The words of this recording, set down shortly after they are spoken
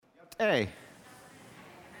A.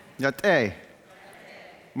 Yat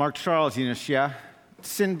Mark Charles Yinashia.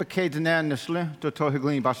 Sin Bake Danan Nishle, Doto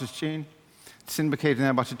Higlini Bashachin. Sin Bake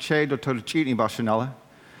Danan Bashache, Doto Chitni Bashanella.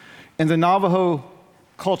 In the Navajo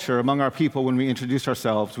culture, among our people, when we introduce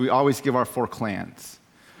ourselves, we always give our 4 clans.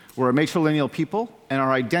 We're a matrilineal people, and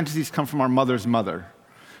our identities come from our mother's mother.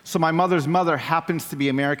 So my mother's mother happens to be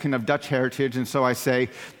American of Dutch heritage, and so I say,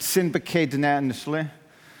 Sin Bake Danan Nishle.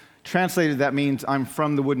 Translated, that means I'm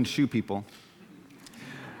from the wooden shoe people.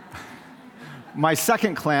 My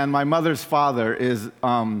second clan, my mother's father is,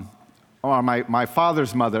 my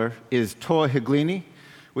father's mother is Toa Higlini,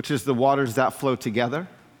 which is the waters that flow together.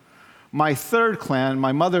 My third clan,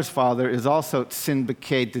 my mother's father, is also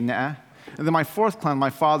Tsinbake Dina. And then my fourth clan,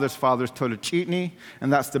 my father's father, is Totachitni,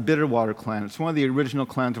 and that's the Bitterwater clan. It's one of the original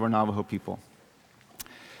clans of our Navajo people.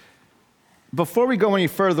 Before we go any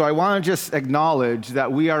further, I want to just acknowledge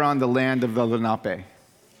that we are on the land of the Lenape.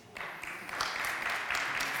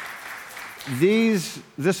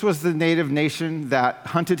 This was the native nation that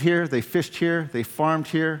hunted here, they fished here, they farmed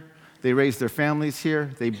here, they raised their families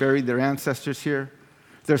here, they buried their ancestors here.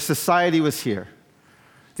 Their society was here.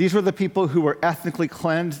 These were the people who were ethnically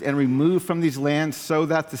cleansed and removed from these lands so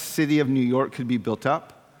that the city of New York could be built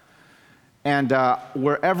up. And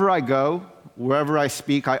wherever I go, wherever I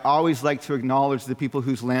speak, I always like to acknowledge the people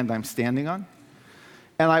whose land I'm standing on.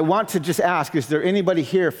 And I want to just ask, is there anybody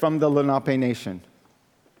here from the Lenape Nation?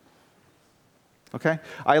 Okay?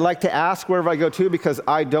 I like to ask wherever I go to because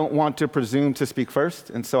I don't want to presume to speak first,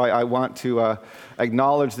 and so I want to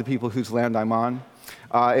acknowledge the people whose land I'm on.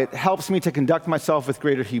 It helps me to conduct myself with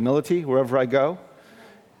greater humility wherever I go,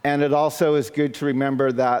 and it also is good to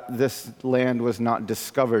remember that this land was not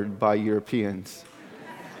discovered by Europeans.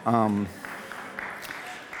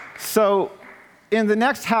 So in the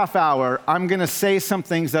next half hour, I'm going to say some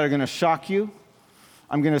things that are going to shock you.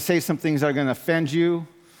 I'm going to say some things that are going to offend you.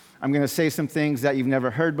 I'm going to say some things that you've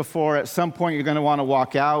never heard before. At some point, you're going to want to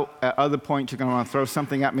walk out. At other points, you're going to want to throw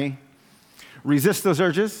something at me. Resist those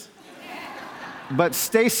urges. But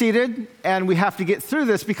stay seated, and we have to get through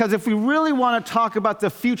this because if we really want to talk about the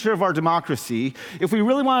future of our democracy, if we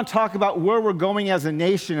really want to talk about where we're going as a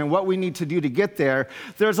nation and what we need to do to get there,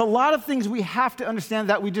 there's a lot of things we have to understand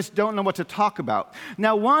that we just don't know what to talk about.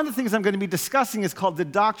 Now, one of the things I'm going to be discussing is called the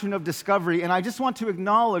doctrine of discovery, and I just want to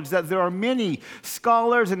acknowledge that there are many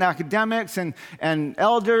scholars and academics and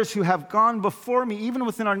elders who have gone before me, even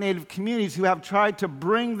within our Native communities, who have tried to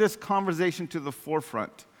bring this conversation to the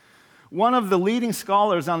forefront. One of the leading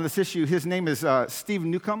scholars on this issue, his name is Steve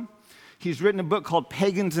Newcomb. He's written a book called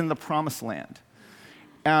Pagans in the Promised Land.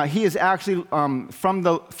 He is actually from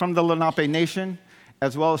the Lenape Nation,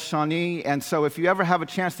 as well as Shawnee, and so if you ever have a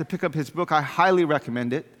chance to pick up his book, I highly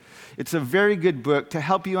recommend it. It's a very good book to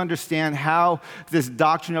help you understand how this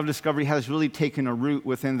doctrine of discovery has really taken a root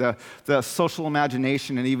within the social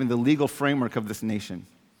imagination and even the legal framework of this nation.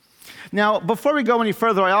 Now, before we go any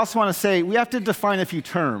further, I also want to say we have to define a few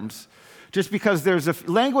terms. Just because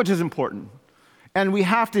language is important, and we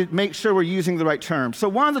have to make sure we're using the right term. So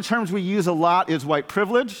one of the terms we use a lot is white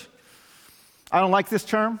privilege. I don't like this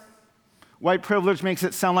term. White privilege makes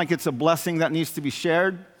it sound like it's a blessing that needs to be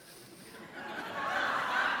shared.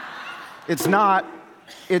 It's not.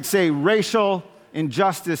 It's a racial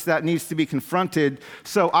injustice that needs to be confronted.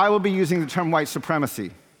 So I will be using the term white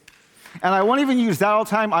supremacy. And I won't even use that all the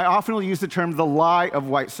time. I often will use the term the lie of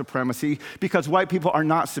white supremacy because white people are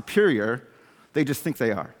not superior. They just think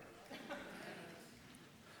they are.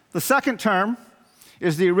 The second term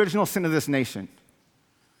is the original sin of this nation.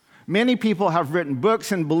 Many people have written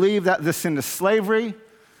books and believe that the sin is slavery.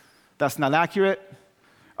 That's not accurate.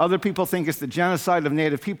 Other people think it's the genocide of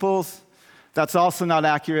native peoples. That's also not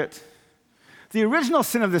accurate. The original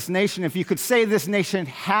sin of this nation, if you could say this nation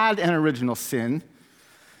had an original sin,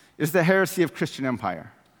 is the heresy of Christian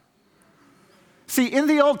empire. See, in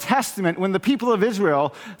the Old Testament, when the people of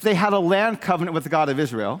Israel, they had a land covenant with the God of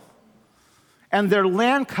Israel, and their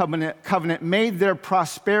land covenant made their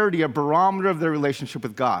prosperity a barometer of their relationship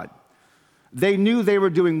with God. They knew they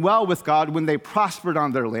were doing well with God when they prospered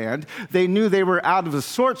on their land. They knew they were out of the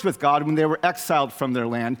sorts with God when they were exiled from their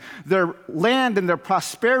land. Their land and their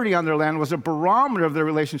prosperity on their land was a barometer of their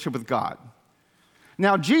relationship with God.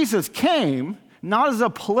 Now, Jesus came not as a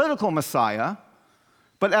political Messiah,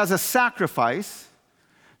 but as a sacrifice,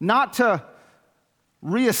 not to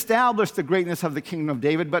reestablish the greatness of the kingdom of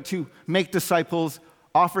David, but to make disciples,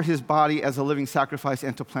 offer his body as a living sacrifice,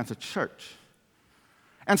 and to plant a church.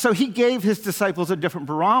 And so he gave his disciples a different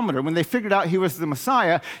barometer. When they figured out he was the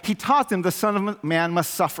Messiah, he taught them the Son of Man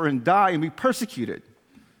must suffer and die and be persecuted.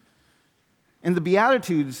 In the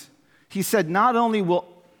Beatitudes, he said, not only will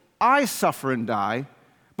I suffer and die,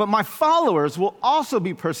 but my followers will also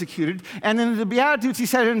be persecuted. And in the Beatitudes, he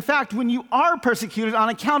said, in fact, when you are persecuted on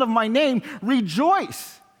account of my name,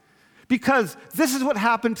 rejoice, because this is what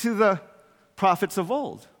happened to the prophets of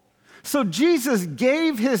old. So Jesus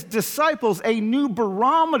gave his disciples a new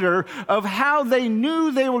barometer of how they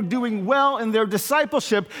knew they were doing well in their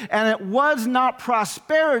discipleship, and it was not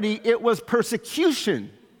prosperity, it was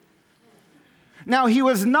persecution. Now, he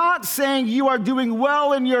was not saying you are doing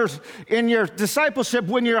well in your discipleship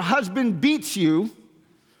when your husband beats you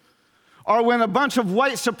or when a bunch of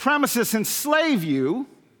white supremacists enslave you.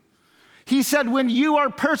 He said, when you are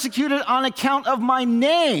persecuted on account of my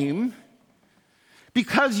name,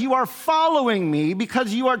 because you are following me,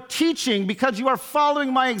 because you are teaching, because you are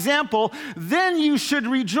following my example, then you should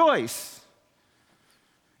rejoice.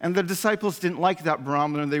 And the disciples didn't like that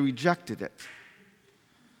barometer, and they rejected it.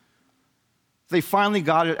 They finally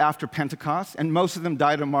got it after Pentecost, and most of them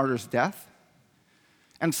died a martyr's death.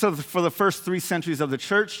 And so for the first 3 centuries of the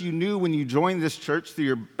church, you knew when you joined this church through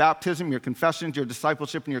your baptism, your confessions, your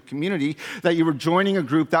discipleship, and your community, that you were joining a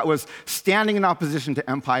group that was standing in opposition to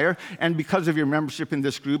empire, and because of your membership in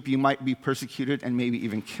this group, you might be persecuted and maybe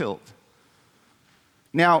even killed.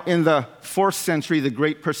 Now, in the 4th century, the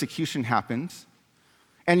great persecution happens,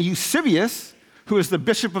 and Eusebius, who is the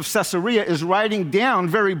bishop of Caesarea, is writing down,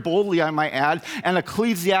 very boldly I might add, an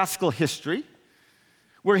ecclesiastical history,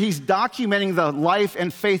 where he's documenting the life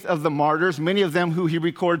and faith of the martyrs, many of them who he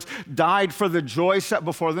records died for the joy set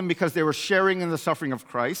before them because they were sharing in the suffering of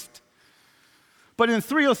Christ. But in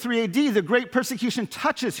 303 AD, the great persecution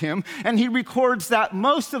touches him, and he records that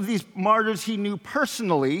most of these martyrs he knew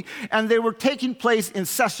personally, and they were taking place in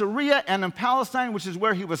Caesarea and in Palestine, which is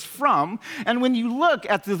where he was from. And when you look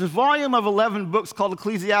at this volume of 11 books called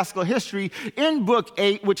Ecclesiastical History, in book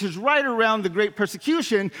 8, which is right around the great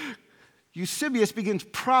persecution, Eusebius begins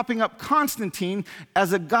propping up Constantine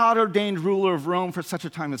as a God-ordained ruler of Rome for such a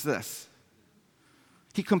time as this.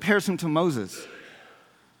 He compares him to Moses.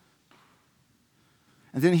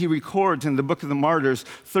 And then he records in the Book of the Martyrs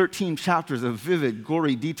 13 chapters of vivid,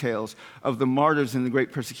 gory details of the martyrs in the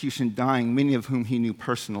great persecution dying, many of whom he knew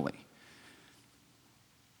personally.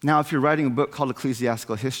 Now, if you're writing a book called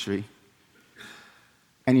Ecclesiastical History,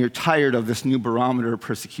 and you're tired of this new barometer of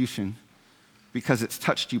persecution, because it's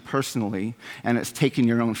touched you personally, and it's taken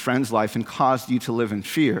your own friend's life and caused you to live in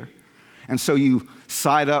fear. And so you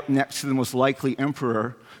side up next to the most likely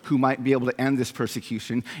emperor who might be able to end this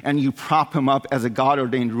persecution, and you prop him up as a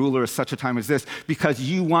God-ordained ruler at such a time as this, because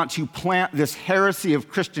you want to plant this heresy of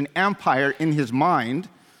Christian empire in his mind,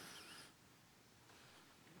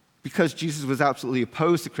 because Jesus was absolutely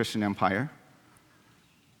opposed to Christian empire.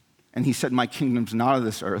 And he said, my kingdom's not of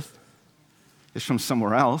this earth, it's from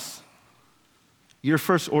somewhere else. Your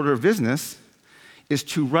first order of business is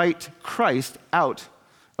to write Christ out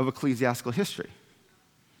of ecclesiastical history.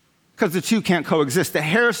 Because the two can't coexist. The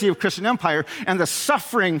heresy of Christian empire and the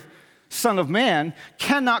suffering Son of Man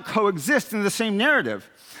cannot coexist in the same narrative.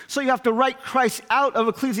 So you have to write Christ out of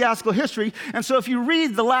ecclesiastical history. And so if you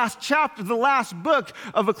read the last chapter, the last book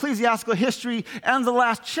of ecclesiastical history and the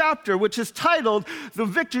last chapter, which is titled The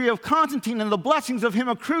Victory of Constantine and the Blessings of Him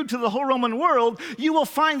Accrued to the Whole Roman World, you will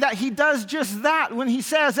find that he does just that when he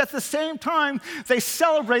says at the same time they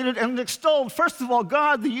celebrated and extolled, first of all,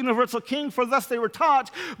 God, the universal King, for thus they were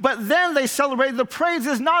taught, but then they celebrated the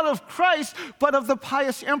praises not of Christ, but of the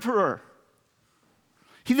pious emperor.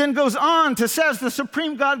 He then goes on to says, the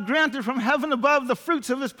supreme God granted from heaven above the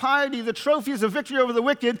fruits of his piety, the trophies of victory over the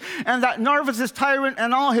wicked, and that Narvis his tyrant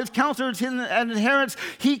and all his counselors and adherents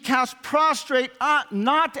he cast prostrate,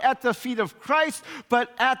 not at the feet of Christ,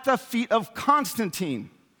 but at the feet of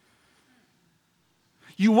Constantine.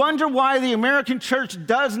 You wonder why the American church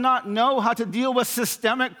does not know how to deal with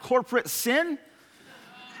systemic corporate sin?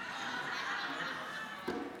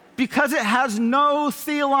 Because it has no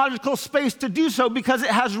theological space to do so, because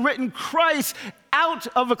it has written Christ out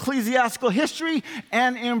of ecclesiastical history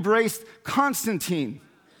and embraced Constantine.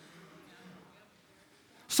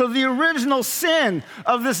 So the original sin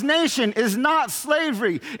of this nation is not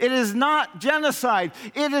slavery. It is not genocide.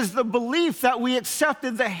 It is the belief that we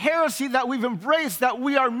accepted the heresy that we've embraced, that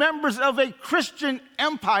we are members of a Christian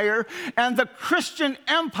empire, and the Christian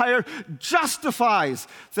empire justifies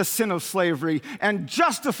the sin of slavery and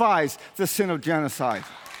justifies the sin of genocide.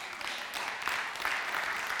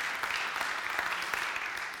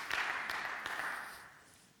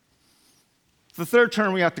 The third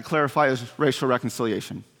term we have to clarify is racial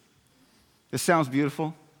reconciliation. This sounds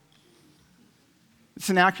beautiful. It's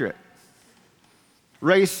inaccurate.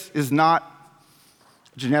 Race is not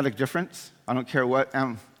genetic difference. I don't care what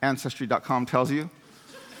Ancestry.com tells you.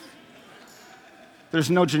 There's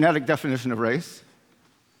no genetic definition of race.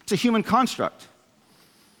 It's a human construct.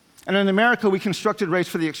 And in America, we constructed race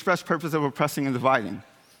for the express purpose of oppressing and dividing.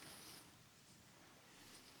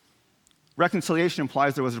 Reconciliation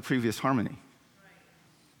implies there was a previous harmony.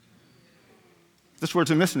 This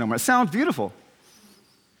word's a misnomer. It sounds beautiful.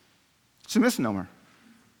 It's a misnomer.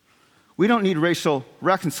 We don't need racial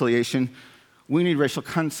reconciliation. We need racial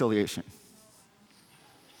conciliation.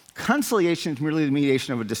 Conciliation is merely the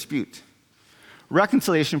mediation of a dispute.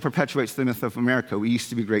 Reconciliation perpetuates the myth of America. We used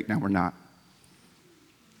to be great, now we're not.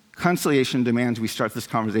 Conciliation demands we start this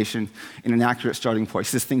conversation in an accurate starting point.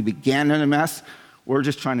 This thing began in a mess. We're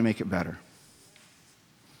just trying to make it better.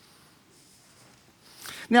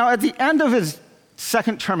 Now, at the end of his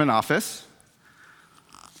second term in office,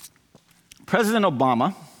 President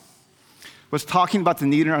Obama was talking about the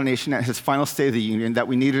need in our nation at his final State of the Union that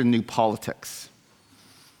we needed a new politics.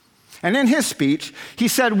 And in his speech, he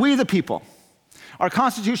said, "We the people." Our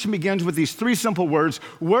Constitution begins with these three simple words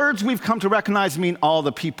we've come to recognize mean all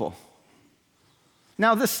the people.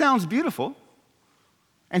 Now, this sounds beautiful,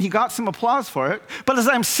 and he got some applause for it, but as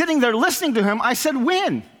I'm sitting there listening to him, I said,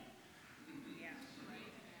 when?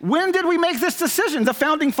 When did we make this decision? The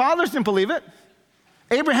Founding Fathers didn't believe it.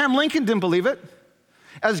 Abraham Lincoln didn't believe it.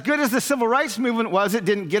 As good as the civil rights movement was, it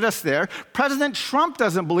didn't get us there. President Trump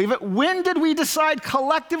doesn't believe it. When did we decide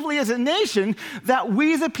collectively as a nation that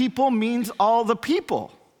we the people means all the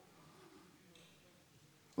people?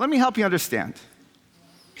 Let me help you understand.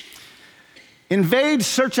 Invade,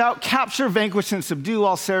 search out, capture, vanquish, and subdue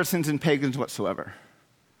all Saracens and pagans whatsoever.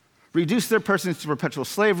 Reduce their persons to perpetual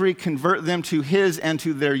slavery, convert them to his and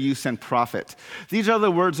to their use and profit. These are the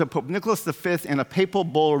words of Pope Nicholas V in a papal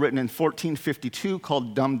bull written in 1452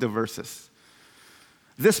 called Dum Diversas.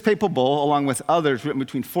 This papal bull, along with others written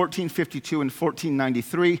between 1452 and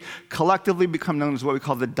 1493, collectively become known as what we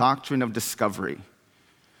call the Doctrine of Discovery.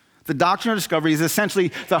 The Doctrine of Discovery is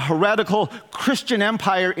essentially the heretical Christian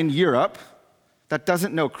empire in Europe that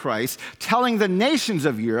doesn't know Christ, telling the nations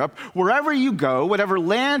of Europe, wherever you go, whatever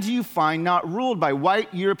land you find not ruled by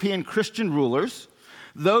white European Christian rulers,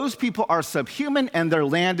 those people are subhuman and their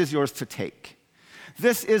land is yours to take.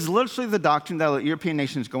 This is literally the doctrine that let European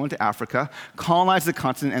nations go into Africa, colonize the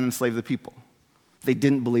continent, and enslave the people. They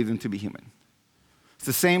didn't believe them to be human. It's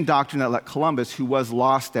the same doctrine that let Columbus, who was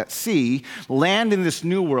lost at sea, land in this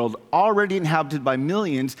new world already inhabited by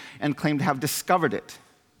millions and claim to have discovered it.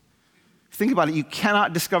 Think about it, you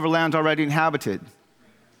cannot discover lands already inhabited.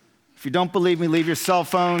 If you don't believe me, leave your cell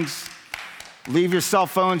phones,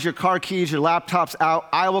 your car keys, your laptops out.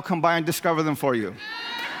 I will come by and discover them for you.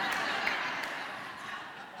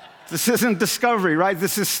 This isn't discovery, right?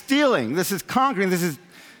 This is stealing, this is conquering, this is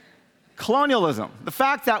colonialism. The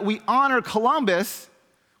fact that we honor Columbus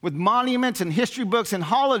with monuments and history books and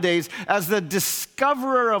holidays as the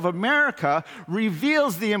discoverer of America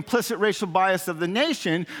reveals the implicit racial bias of the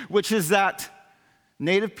nation, which is that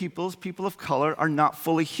Native peoples, people of color, are not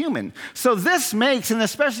fully human. So this makes, and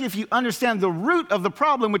especially if you understand the root of the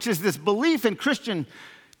problem, which is this belief in Christian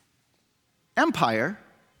empire,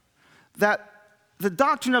 that the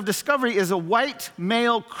doctrine of discovery is a white,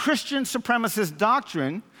 male, Christian supremacist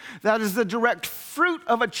doctrine that is the direct fruit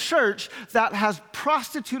of a church that has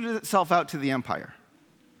prostituted itself out to the empire.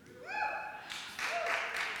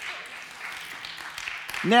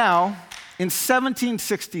 Now, in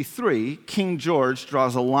 1763, King George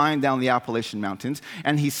draws a line down the Appalachian Mountains,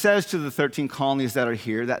 and he says to the 13 colonies that are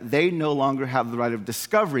here that they no longer have the right of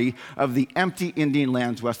discovery of the empty Indian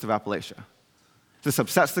lands west of Appalachia. This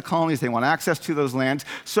upsets the colonies. They want access to those lands.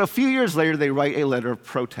 So a few years later, they write a letter of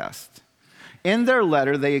protest. In their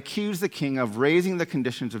letter, they accuse the king of raising the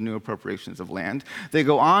conditions of new appropriations of land. They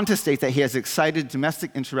go on to state that he has excited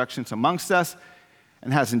domestic insurrections amongst us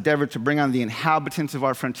and has endeavored to bring on the inhabitants of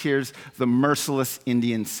our frontiers, the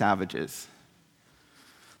Indian savages.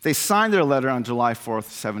 They signed their letter on July 4th,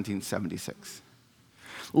 1776.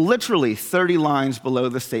 Literally 30 lines below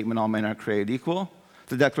the statement, all men are created equal,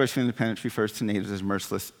 the Declaration of Independence refers to natives as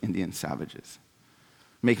merciless Indian savages,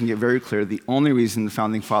 making it very clear the only reason the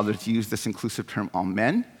Founding Fathers used this inclusive term, all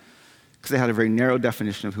men, because they had a very narrow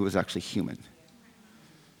definition of who was actually human.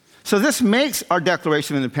 So this makes our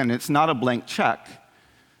Declaration of Independence not a blank check,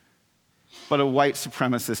 but a white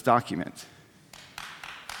supremacist document.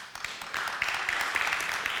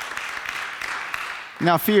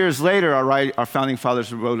 Now, a few years later, our Founding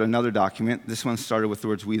Fathers wrote another document. This one started with the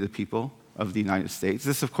words, "We the people of the United States."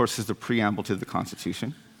 This, of course, is the preamble to the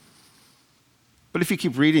Constitution. But if you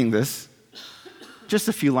keep reading this, just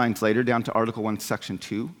a few lines later, down to Article 1, Section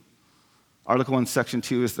 2, Article 1, Section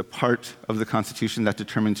 2 is the part of the Constitution that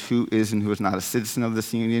determines who is and who is not a citizen of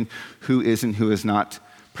this union, who is and who is not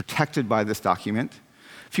protected by this document.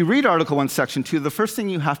 If you read Article 1, Section 2, the first thing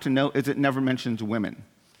you have to know is it never mentions women.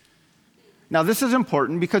 Now, this is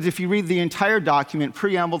important because if you read the entire document,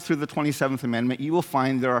 preamble through the 27th Amendment, you will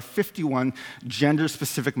find there are 51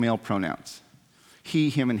 gender-specific male pronouns. He,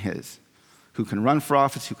 him, and his. Who can run for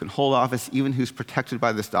office, who can hold office, even who's protected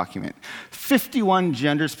by this document. 51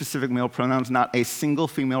 gender-specific male pronouns, not a single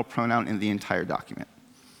female pronoun in the entire document.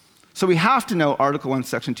 So we have to know Article 1,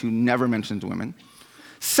 Section 2 never mentions women.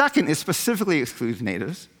 Second, it specifically excludes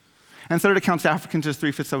natives. And third, it counts Africans as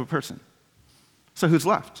 3/5 of a person. So who's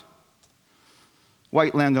left?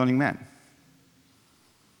 White landowning men.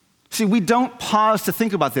 See, we don't pause to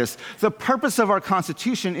think about this. The purpose of our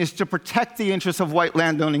Constitution is to protect the interests of white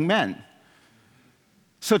landowning men.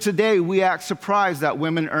 So today, we act surprised that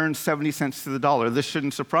women earn 70 cents to the dollar. This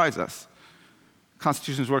shouldn't surprise us. The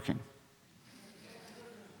Constitution's working.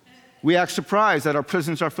 We act surprised that our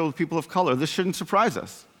prisons are filled with people of color. This shouldn't surprise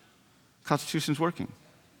us. The Constitution's working.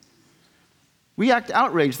 We act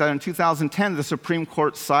outraged that in 2010, the Supreme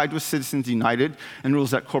Court sided with Citizens United and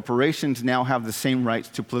rules that corporations now have the same rights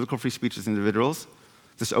to political free speech as individuals.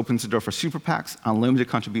 This opens the door for super PACs, unlimited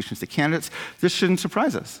contributions to candidates. This shouldn't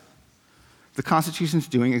surprise us. The Constitution's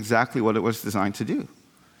doing exactly what it was designed to do.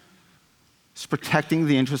 It's protecting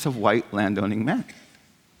the interests of white landowning men.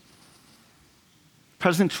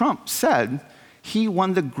 President Trump said he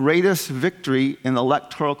won the greatest victory in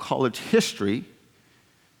Electoral College history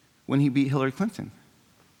when he beat Hillary Clinton.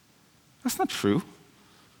 That's not true.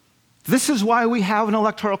 This is why we have an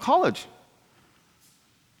Electoral College.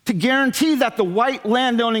 To guarantee that the white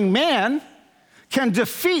landowning man can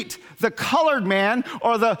defeat the colored man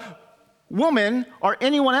or the woman or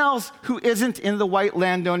anyone else who isn't in the white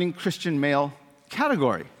landowning Christian male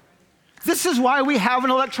category. This is why we have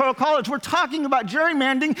an electoral college. We're talking about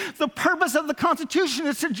gerrymandering. The purpose of the Constitution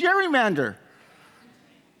is to gerrymander.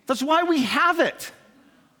 That's why we have it.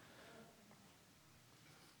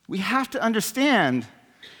 We have to understand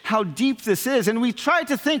how deep this is. And we try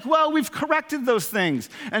to think, well, we've corrected those things.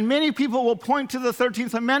 And many people will point to the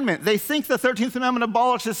 13th Amendment. They think the 13th Amendment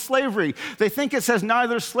abolishes slavery. They think it says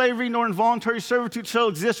neither slavery nor involuntary servitude shall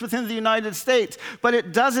exist within the United States. But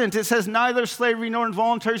it doesn't. It says neither slavery nor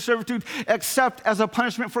involuntary servitude except as a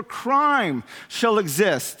punishment for crime shall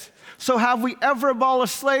exist. So have we ever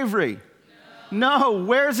abolished slavery? No.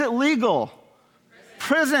 Where is it legal?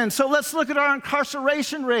 Prison. So let's look at our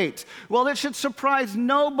incarceration rate. Well, it should surprise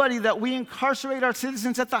nobody that we incarcerate our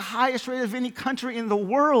citizens at the highest rate of any country in the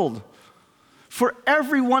world. For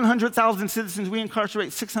every 100,000 citizens, we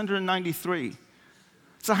incarcerate 693.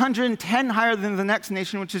 It's 110 higher than the next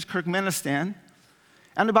nation, which is Turkmenistan,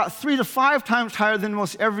 and about 3 to 5 times higher than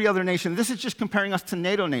most every other nation. This is just comparing us to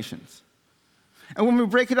NATO nations. And when we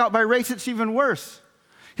break it out by race, it's even worse.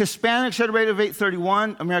 Hispanics at a rate of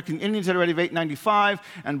 831, American Indians at a rate of 895,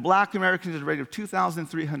 and black Americans at a rate of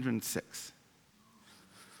 2,306.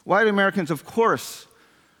 White Americans, of course,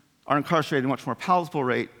 are incarcerated at a much more palatable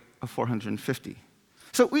rate of 450.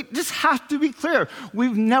 So we just have to be clear.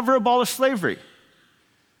 We've never abolished slavery.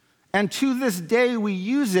 And to this day, we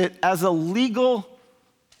use it as a legal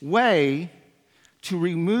way to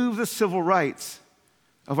remove the civil rights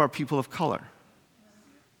of our people of color.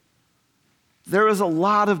 There is a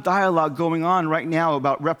lot of dialogue going on right now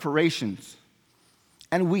about reparations.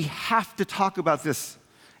 And we have to talk about this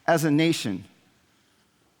as a nation.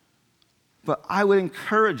 But I would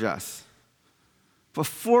encourage us,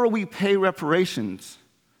 before we pay reparations,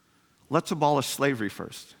 let's abolish slavery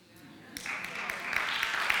first.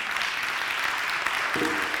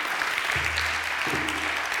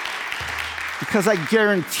 Because I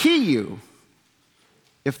guarantee you,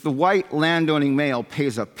 if the white landowning male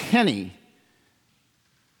pays a penny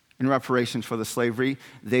in reparations for the slavery,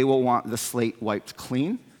 they will want the slate wiped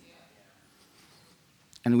clean,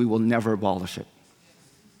 and we will never abolish it.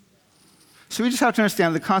 So we just have to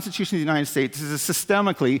understand the Constitution of the United States is a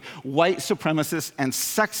systemically white supremacist and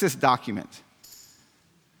sexist document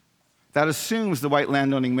that assumes the white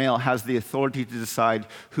landowning male has the authority to decide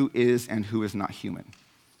who is and who is not human.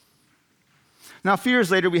 Now, a few years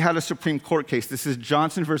later, we had a Supreme Court case. This is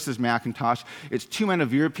Johnson versus McIntosh. It's 2 men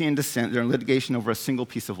of European descent. They're in litigation over a single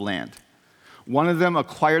piece of land. One of them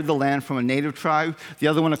acquired the land from a native tribe. The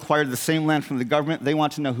other one acquired the same land from the government. They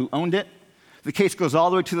want to know who owned it. The case goes all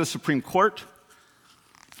the way to the Supreme Court.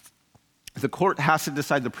 The court has to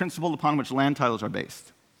decide the principle upon which land titles are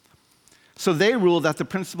based. So they ruled that the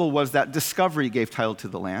principle was that discovery gave title to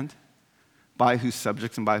the land, by whose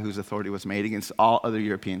subjects and by whose authority was made against all other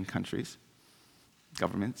European countries.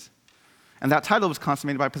 Governments. And that title was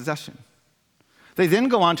consummated by possession. They then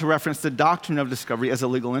go on to reference the doctrine of discovery as a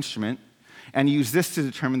legal instrument and use this to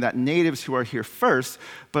determine that natives who are here first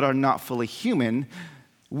but are not fully human,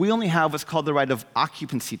 we only have what's called the right of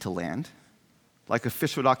occupancy to land, like a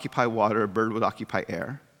fish would occupy water, a bird would occupy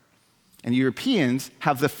air. And Europeans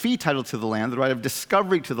have the fee title to the land, the right of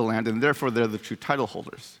discovery to the land, and therefore they're the true title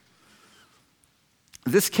holders.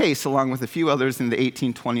 This case, along with a few others in the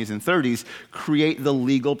 1820s and 30s, create the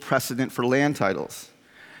legal precedent for land titles.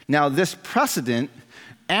 Now, this precedent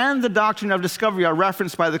and the doctrine of discovery are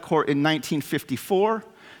referenced by the court in 1954,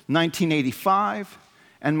 1985,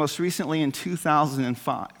 and most recently in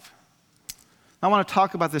 2005. I want to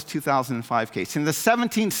talk about this 2005 case. In the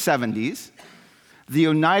 1770s, the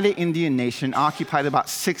Oneida Indian Nation occupied about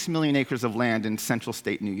 6 million acres of land in central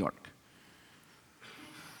state New York.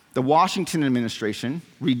 The Washington administration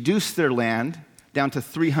reduced their land down to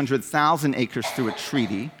 300,000 acres through a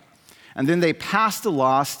treaty, and then they passed a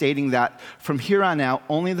law stating that from here on out,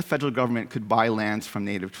 only the federal government could buy lands from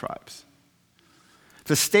native tribes.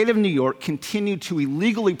 The state of New York continued to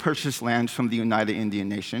illegally purchase lands from the Oneida Indian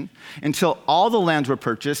Nation until all the lands were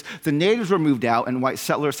purchased, the natives were moved out, and white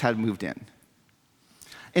settlers had moved in.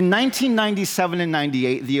 In 1997 and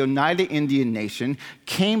 98, the Oneida Indian Nation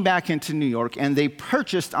came back into New York and they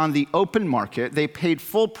purchased on the open market, they paid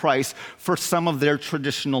full price for some of their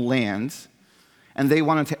traditional lands, and they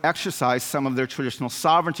wanted to exercise some of their traditional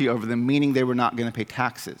sovereignty over them, meaning they were not going to pay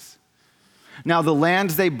taxes. Now, the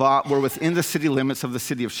lands they bought were within the city limits of the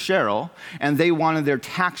city of Sherrill, and they wanted their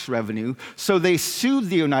tax revenue, so they sued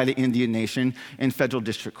the Oneida Indian Nation in federal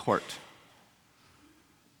district court.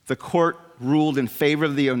 The court ruled in favor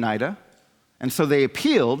of the Oneida, and so they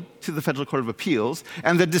appealed to the Federal Court of Appeals,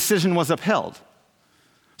 and the decision was upheld.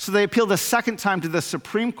 So they appealed a second time to the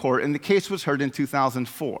Supreme Court, and the case was heard in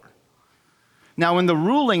 2004. Now, in the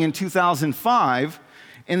ruling in 2005,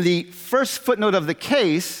 in the first footnote of the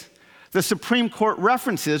case, the Supreme Court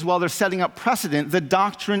references, while they're setting up precedent, the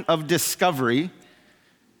doctrine of discovery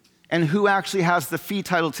and who actually has the fee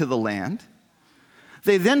title to the land.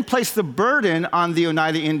 They then place the burden on the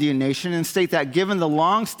Oneida Indian Nation and state that given the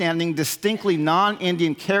long-standing, distinctly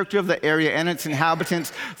non-Indian character of the area and its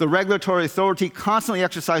inhabitants, the regulatory authority constantly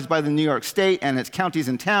exercised by the New York State and its counties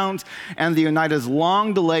and towns, and the Oneida's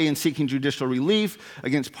long delay in seeking judicial relief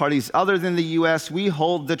against parties other than the U.S., we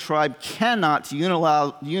hold the tribe cannot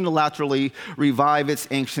unilaterally revive its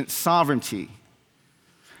ancient sovereignty.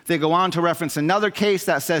 They go on to reference another case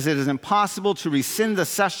that says it is impossible to rescind the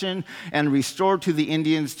cession and restore to the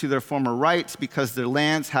Indians to their former rights because their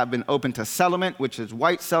lands have been open to settlement, which is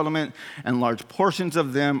white settlement, and large portions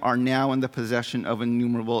of them are now in the possession of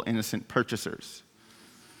innumerable innocent purchasers.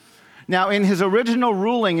 Now, in his original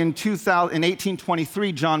ruling in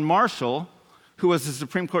 1823, John Marshall, who was the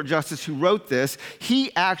Supreme Court justice who wrote this,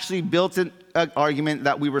 he actually built an argument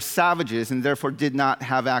that we were savages and therefore did not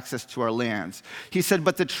have access to our lands. He said,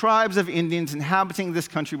 but the tribes of Indians inhabiting this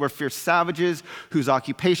country were fierce savages whose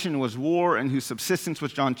occupation was war and whose subsistence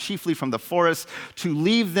was drawn chiefly from the forest. To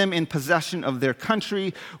leave them in possession of their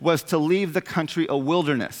country was to leave the country a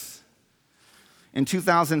wilderness. In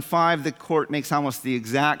 2005, the court makes almost the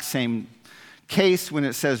exact same case when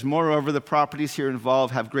it says, moreover, the properties here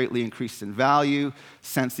involved have greatly increased in value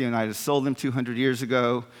since the Oneida sold them 200 years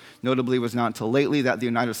ago. Notably, it was not until lately that the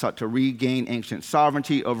Oneida sought to regain ancient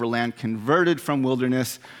sovereignty over land converted from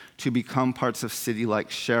wilderness to become parts of city like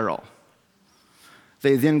Sherrill.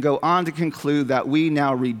 They then go on to conclude that we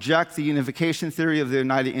now reject the unification theory of the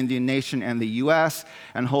Oneida Indian Nation and the U.S.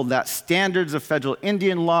 and hold that standards of federal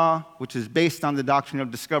Indian law, which is based on the doctrine of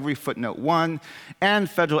discovery, footnote 1, and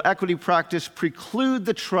federal equity practice preclude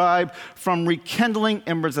the tribe from rekindling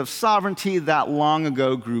embers of sovereignty that long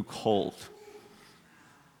ago grew cold.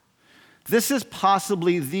 This is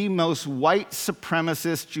possibly the most white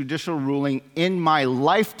supremacist judicial ruling in my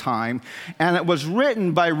lifetime, and it was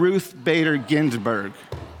written by Ruth Bader Ginsburg.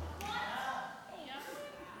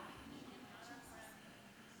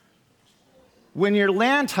 When your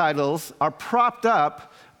land titles are propped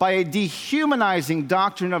up by a dehumanizing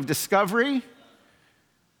doctrine of discovery,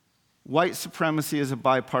 white supremacy is a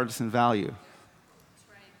bipartisan value.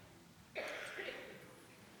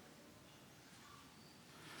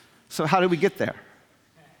 So how did we get there?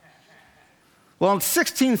 Well, in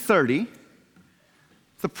 1630,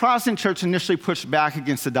 the Protestant church initially pushed back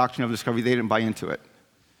against the doctrine of discovery. They didn't buy into it.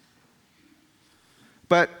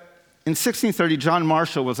 But in 1630, John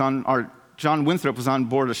Winthrop was on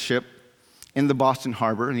board a ship in the Boston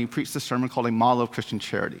Harbor, and he preached a sermon called A Model of Christian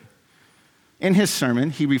Charity. In his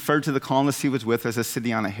sermon, he referred to the colonists he was with as a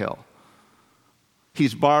city on a hill.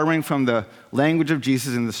 He's borrowing from the language of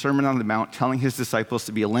Jesus in the Sermon on the Mount, telling his disciples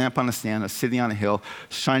to be a lamp on a stand, a city on a hill,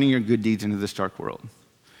 shining your good deeds into this dark world.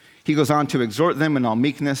 He goes on to exhort them in all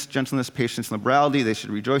meekness, gentleness, patience, and liberality. They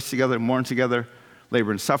should rejoice together, mourn together,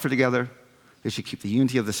 labor and suffer together. They should keep the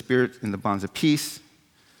unity of the Spirit in the bonds of peace.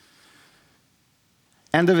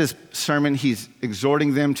 End of his sermon, he's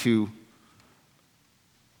exhorting them to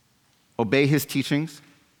obey his teachings,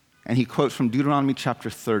 and he quotes from Deuteronomy chapter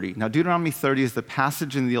 30. Now, Deuteronomy 30 is the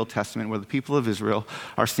passage in the Old Testament where the people of Israel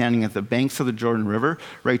are standing at the banks of the Jordan River,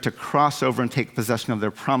 ready to cross over and take possession of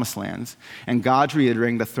their promised lands, and God's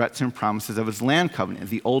reiterating the threats and promises of his land covenant,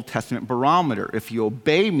 the Old Testament barometer. If you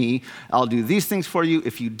obey me, I'll do these things for you.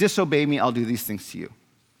 If you disobey me, I'll do these things to you.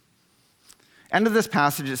 End of this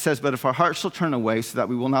passage, it says, but if our hearts shall turn away so that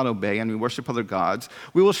we will not obey and we worship other gods,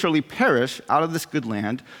 we will surely perish out of this good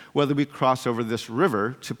land, whether we cross over this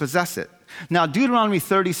river to possess it. Now, Deuteronomy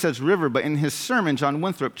 30 says river, but in his sermon, John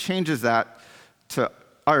Winthrop changes that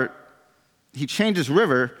he changes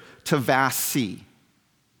river to vast sea.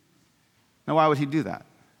 Now, why would he do that?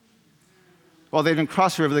 Well, they didn't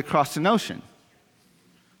cross the river, they crossed an ocean.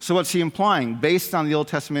 So what's he implying? Based on the Old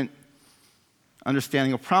Testament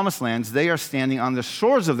understanding of promised lands, they are standing on the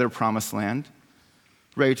shores of their promised land,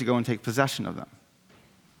 ready to go and take possession of them.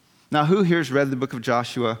 Now, who here has read the book of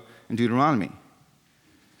Joshua and Deuteronomy?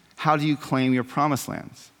 How do you claim your promised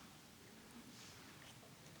lands?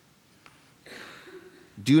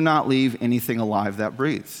 Do not leave anything alive that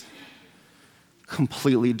breathes.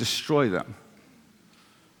 Completely destroy them.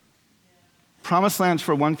 Promised lands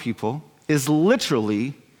for one people is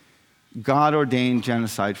literally God-ordained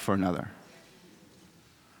genocide for another.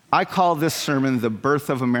 I call this sermon the birth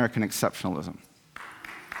of American exceptionalism.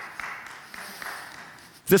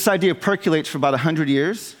 This idea percolates for about 100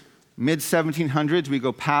 years. Mid-1700s, we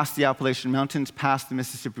go past the Appalachian Mountains, past the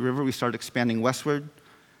Mississippi River, we start expanding westward.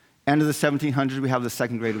 End of the 1700s, we have the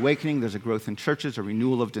Second Great Awakening. There's a growth in churches, a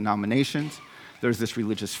renewal of denominations. There's this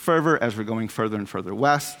religious fervor as we're going further and further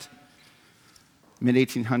west.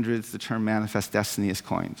 Mid-1800s, the term manifest destiny is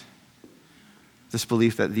coined. This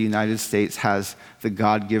belief that the United States has the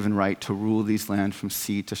God-given right to rule these lands from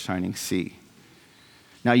sea to shining sea.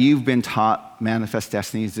 Now, you've been taught manifest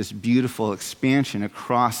destiny is this beautiful expansion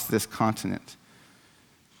across this continent.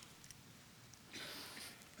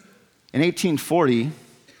 In 1840,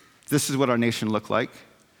 this is what our nation looked like.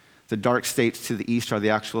 The dark states to the east are the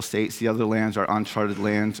actual states. The other lands are uncharted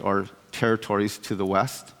lands or territories to the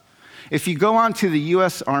west. If you go onto the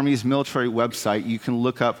U.S. Army's military website, you can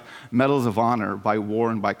look up Medals of Honor by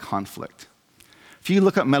war and by conflict. If you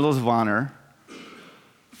look up Medals of Honor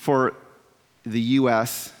for the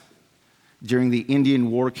U.S. during the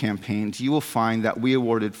Indian War campaigns, you will find that we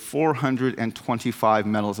awarded 425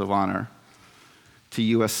 Medals of Honor to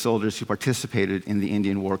U.S. soldiers who participated in the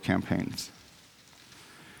Indian War campaigns.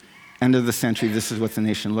 End of the century, this is what the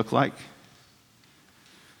nation looked like.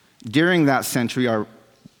 During that century, our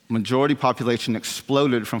majority population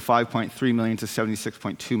exploded from 5.3 million to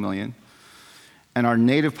 76.2 million, and our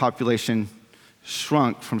native population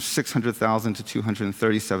shrunk from 600,000 to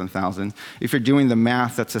 237,000. If you're doing the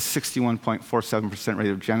math, that's a 61.47% rate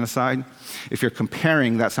of genocide. If you're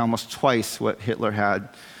comparing, that's almost twice what Hitler had.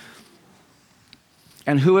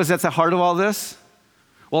 And who is at the heart of all this?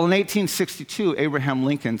 Well, in 1862, Abraham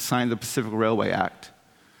Lincoln signed the Pacific Railway Act,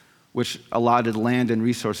 which allotted land and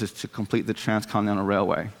resources to complete the Transcontinental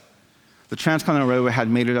Railway. The Transcontinental Railway had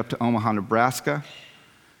made it up to Omaha, Nebraska,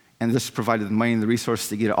 and this provided the money and the resources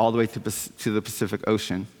to get it all the way to the Pacific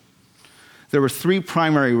Ocean. There were three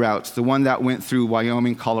primary routes, the one that went through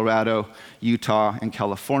Wyoming, Colorado, Utah, and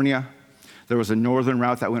California. There was a northern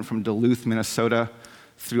route that went from Duluth, Minnesota,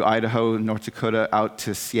 through Idaho, North Dakota, out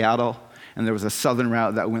to Seattle, and there was a southern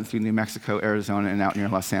route that went through New Mexico, Arizona, and out near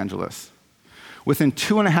Los Angeles. Within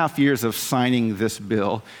 2.5 years of signing this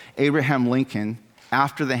bill, Abraham Lincoln,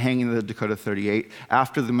 after the hanging of the Dakota 38,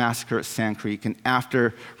 after the massacre at Sand Creek, and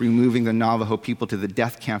after removing the Navajo people to the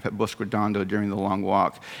death camp at Bush Redondo during the Long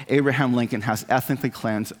Walk, Abraham Lincoln has ethnically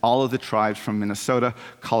cleansed all of the tribes from Minnesota,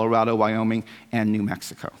 Colorado, Wyoming, and New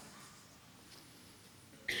Mexico.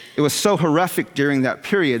 It was so horrific during that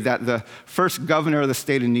period that the first governor of the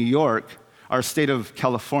state of New York, or state of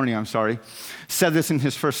California, said this in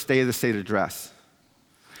his first State of the State address.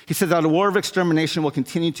 He said that a war of extermination will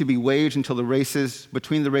continue to be waged until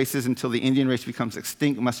between the races until the Indian race becomes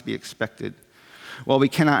extinct must be expected. While we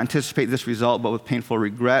cannot anticipate this result, but with painful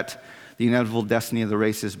regret, the inevitable destiny of the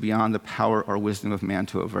race is beyond the power or wisdom of man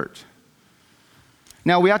to avert.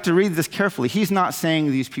 Now, we have to read this carefully. He's not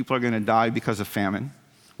saying these people are going to die because of famine,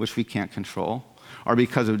 which we can't control, or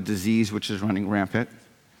because of disease, which is running rampant.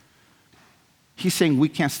 He's saying we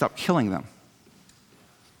can't stop killing them.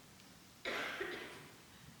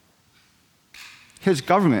 His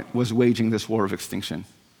government was waging this war of extinction.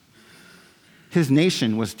 His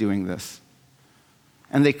nation was doing this.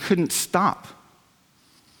 And they couldn't stop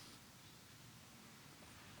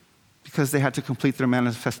because they had to complete their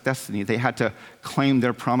manifest destiny. They had to claim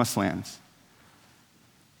their promised lands.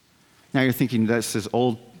 Now you're thinking this is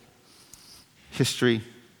old history.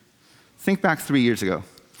 Think back 3 years ago.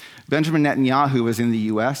 Benjamin Netanyahu was in the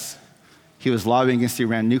US. He was lobbying against the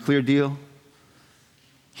Iran nuclear deal.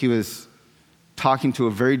 He was talking to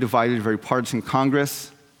a very divided, very partisan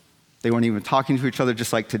Congress. They weren't even talking to each other,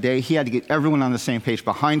 just like today. He had to get everyone on the same page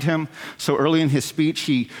behind him. So early in his speech,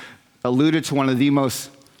 he alluded to one of the most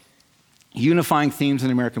unifying themes in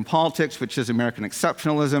American politics, which is American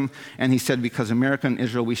exceptionalism. And he said, because America and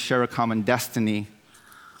Israel, we share a common destiny,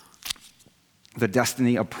 the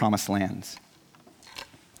destiny of promised lands.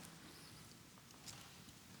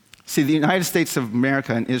 See, the United States of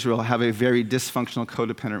America and Israel have a very dysfunctional,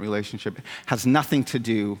 codependent relationship. It has nothing to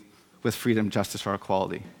do with freedom, justice, or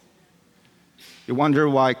equality. You wonder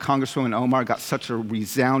why Congresswoman Omar got such a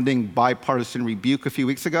resounding bipartisan rebuke a few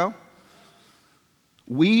weeks ago?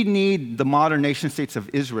 We need the modern nation states of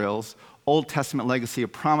Israel's Old Testament legacy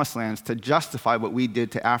of promised lands to justify what we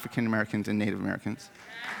did to African Americans and Native Americans.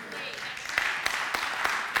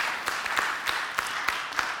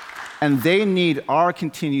 And they need our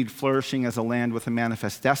continued flourishing as a land with a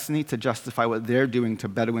manifest destiny to justify what they're doing to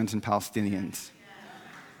Bedouins and Palestinians.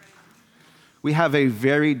 We have a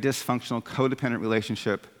very dysfunctional, codependent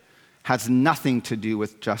relationship. Has nothing to do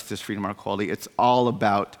with justice, freedom, or equality. It's all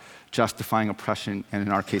about justifying oppression, and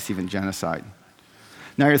in our case, even genocide.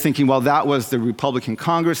 Now you're thinking, well, that was the Republican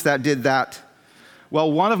Congress that did that.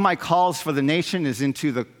 Well, one of my calls for the nation is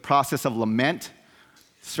into the process of lament,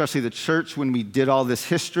 especially the church when we did all this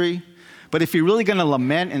history. But if you're really going to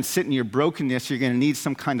lament and sit in your brokenness, you're going to need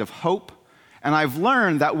some kind of hope. And I've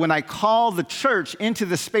learned that when I call the church into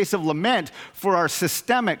the space of lament for our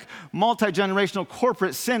systemic, multi-generational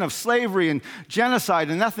corporate sin of slavery and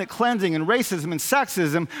genocide and ethnic cleansing and racism and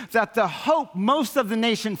sexism, that the hope most of the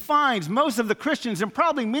nation finds, most of the Christians, and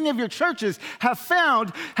probably many of your churches have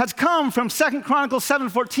found, has come from 2 Chronicles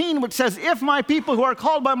 7:14, which says, if my people who are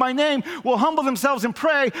called by my name will humble themselves and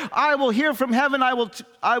pray, I will hear from heaven,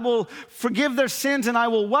 I will forgive their sins, and I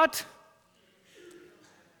will what?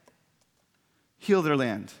 Heal their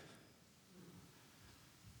land.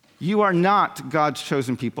 You are not God's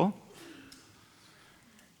chosen people.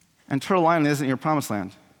 And Turtle Island isn't your promised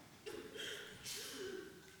land.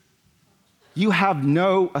 You have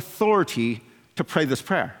no authority to pray this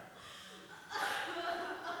prayer.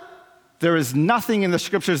 There is nothing in the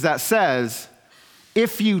scriptures that says,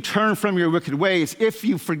 if you turn from your wicked ways, if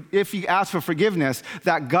you ask for forgiveness,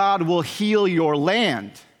 that God will heal your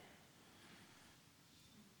land.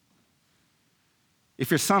 If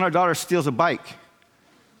your son or daughter steals a bike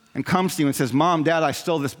and comes to you and says, Mom, Dad, I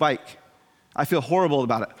stole this bike. I feel horrible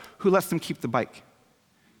about it. Who lets them keep the bike?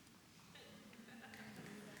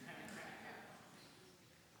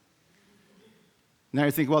 Now you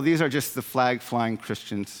think, well, these are just the flag-flying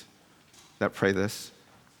Christians that pray this.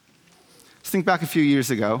 Let's think back a few years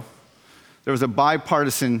ago. There was a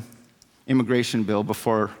bipartisan immigration bill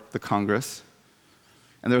before the Congress.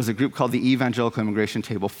 And there was a group called the Evangelical Immigration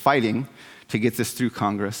Table fighting to get this through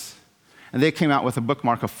Congress. And they came out with a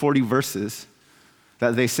bookmark of 40 verses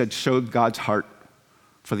that they said showed God's heart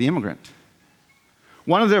for the immigrant.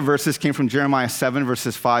 One of their verses came from Jeremiah 7,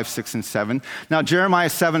 verses 5, 6, and 7. Now, Jeremiah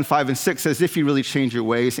 7, 5, and 6 says, if you really change your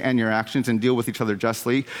ways and your actions and deal with each other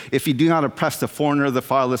justly, if you do not oppress the foreigner, the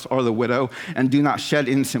fatherless, or the widow, and do not shed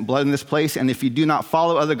innocent blood in this place, and if you do not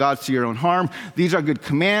follow other gods to your own harm, these are good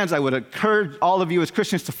commands. I would encourage all of you as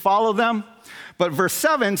Christians to follow them. But verse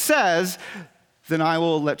 7 says, then I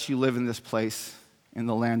will let you live in this place, in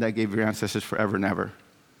the land I gave your ancestors forever and ever.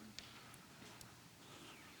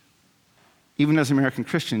 Even as American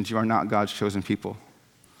Christians, you are not God's chosen people.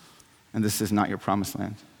 And this is not your promised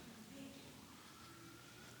land.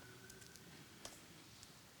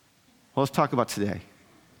 Well, let's talk about today.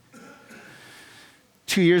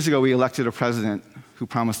 2 years ago, we elected a president who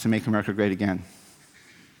promised to make America great again.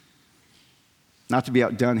 Not to be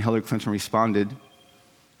outdone, Hillary Clinton responded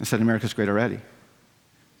and said, America's great already.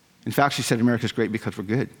 In fact, she said, America's great because we're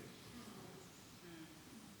good.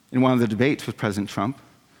 In one of the debates with President Trump,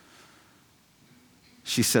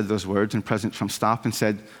 she said those words, and President Trump stopped and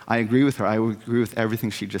said, I agree with her. I agree with everything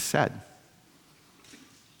she just said.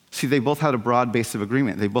 See, they both had a broad base of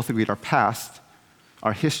agreement. They both agreed our past,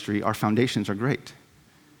 our history, our foundations are great.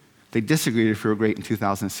 They disagreed if we were great in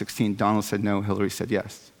 2016. Donald said no, Hillary said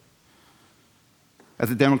yes. At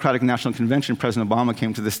the Democratic National Convention, President Obama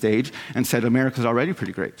came to the stage and said, America's already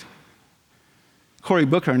pretty great. Cory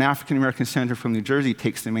Booker, an African-American senator from New Jersey,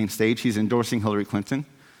 takes the main stage. He's endorsing Hillary Clinton.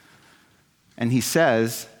 And he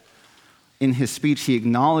says, in his speech, he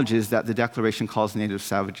acknowledges that the Declaration calls native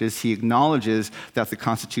savages. He acknowledges that the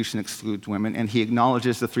Constitution excludes women. And he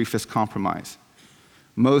acknowledges the Three-Fifths Compromise.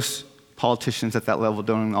 Most politicians at that level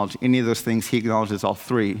don't acknowledge any of those things. He acknowledges all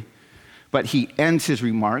three. But he ends his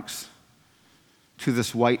remarks to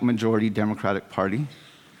this white majority Democratic Party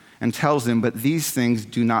and tells them, but these things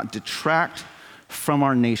do not detract from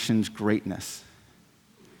our nation's greatness.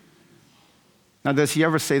 Now, does he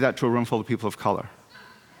ever say that to a room full of people of color?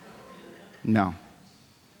 No.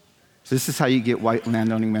 So this is how you get white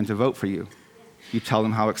landowning men to vote for you. You tell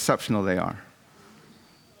them how exceptional they are.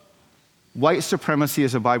 White supremacy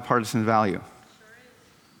is a bipartisan value.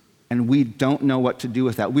 And we don't know what to do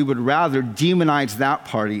with that. We would rather demonize that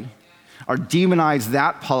party or demonize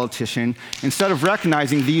that politician instead of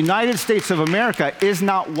recognizing the United States of America is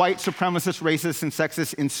not white supremacist, racist, and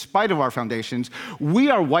sexist in spite of our foundations. We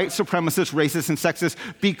are white supremacist, racist, and sexist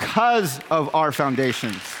because of our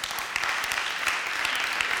foundations.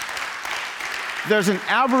 There's an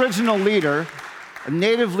Aboriginal leader, a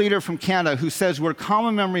native leader from Canada, who says where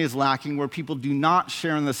common memory is lacking, where people do not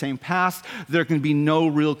share in the same past, there can be no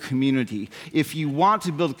real community. If you want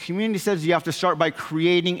to build a community, he says, you have to start by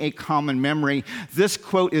creating a common memory. This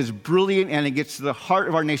quote is brilliant, and it gets to the heart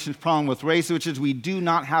of our nation's problem with race, which is we do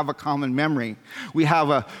not have a common memory. We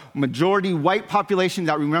have a majority white population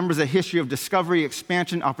that remembers a history of discovery,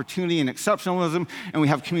 expansion, opportunity, and exceptionalism, and we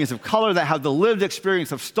have communities of color that have the lived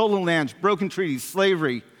experience of stolen lands, broken treaties,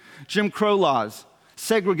 slavery, Jim Crow laws,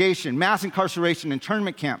 segregation, mass incarceration,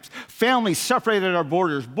 internment camps, families separated at our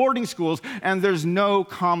borders, boarding schools, and there's no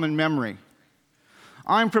common memory.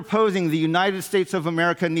 I'm proposing the United States of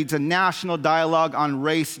America needs a national dialogue on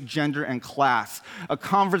race, gender, and class, a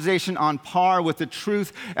conversation on par with the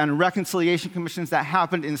Truth and Reconciliation Commissions that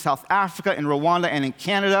happened in South Africa, in Rwanda, and in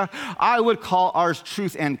Canada. I would call ours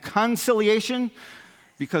Truth and Conciliation,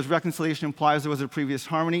 because reconciliation implies there was a previous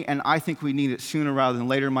harmony, and I think we need it sooner rather than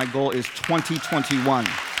later. My goal is 2021.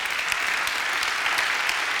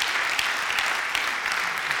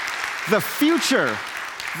 The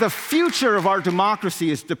future of our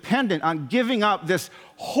democracy is dependent on giving up this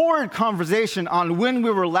horrid conversation on when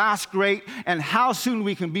we were last great and how soon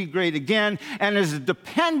we can be great again, and is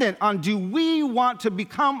dependent on do we want to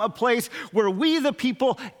become a place where we the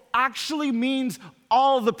people actually means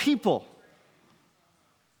all the people.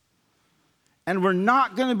 And we're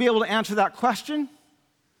not going to be able to answer that question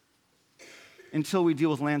until we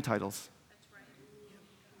deal with land titles.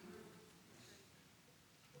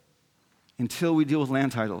 Until we deal with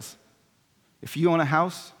land titles. If you own a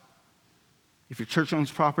house, if your church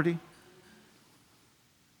owns property,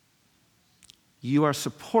 you are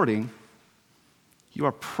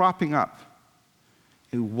propping up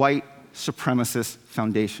a white supremacist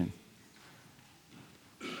foundation.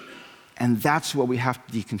 And that's what we have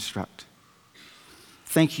to deconstruct.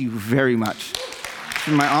 Thank you very much. It's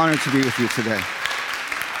been my honor to be with you today.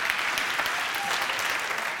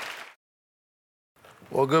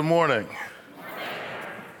 Well, good morning.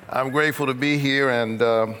 I'm grateful to be here, and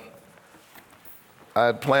I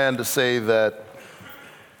had planned to say that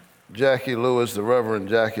Jackie Lewis, the Reverend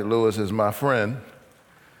Jackie Lewis, is my friend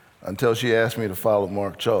until she asked me to follow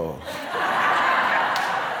Mark Charles.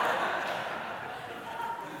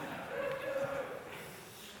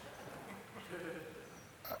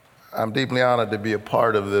 I'm deeply honored to be a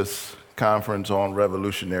part of this conference on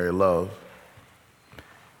revolutionary love.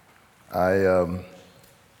 I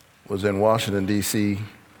was in Washington, D.C.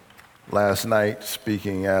 last night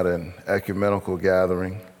speaking at an ecumenical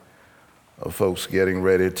gathering of folks getting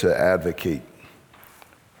ready to advocate,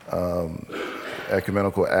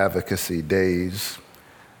 ecumenical advocacy days.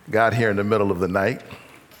 Got here in the middle of the night.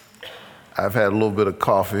 I've had a little bit of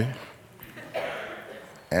coffee,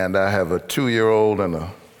 and I have a 2-year-old and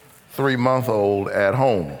a 3-month-old at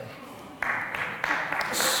home.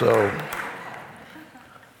 So,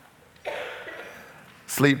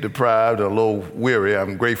 sleep deprived, a little weary.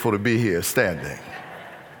 I'm grateful to be here standing.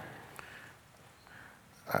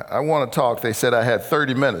 I want to talk. They said I had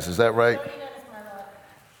 30 minutes. Is that right? 30 minutes, my lord.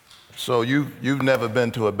 So you've never been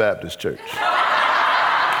to a Baptist church?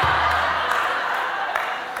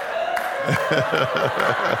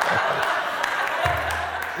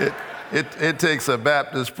 It takes a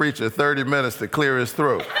Baptist preacher 30 minutes to clear his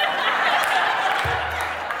throat.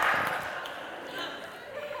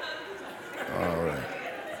 All right.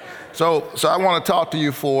 So I want to talk to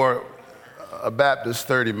you for a Baptist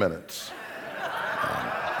 30 minutes.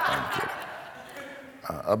 I'm kidding.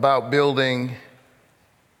 about building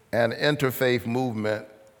an interfaith movement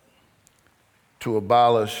to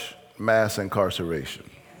abolish mass incarceration.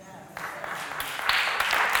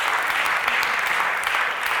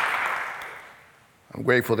 I'm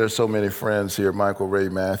grateful there's so many friends here, Michael Ray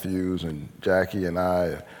Matthews and Jackie and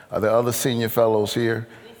I. Are there other senior fellows here?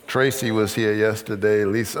 Tracy was here yesterday,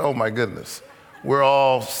 Lisa, oh my goodness. We're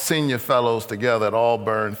all senior fellows together at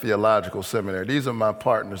Auburn Theological Seminary. These are my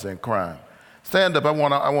partners in crime. Stand up, I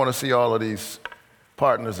want to see all of these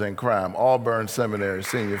partners in crime, Auburn Seminary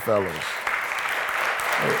senior fellows.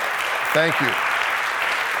 Thank you.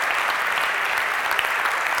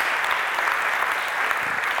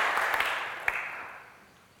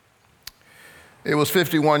 It was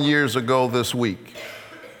 51 years ago this week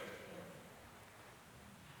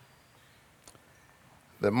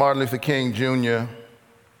that Martin Luther King Jr.,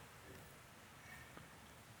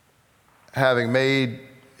 having made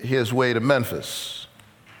his way to Memphis,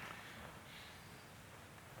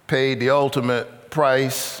 paid the ultimate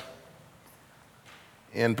price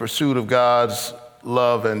in pursuit of God's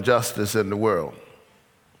love and justice in the world.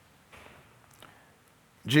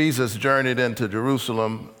 Jesus journeyed into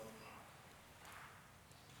Jerusalem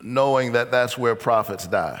knowing that that's where prophets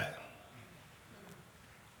die.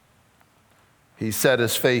 He set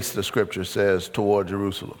his face, the scripture says, toward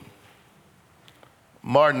Jerusalem.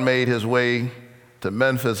 Martin made his way to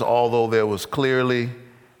Memphis, although there was clearly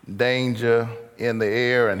danger in the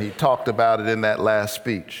air, and he talked about it in that last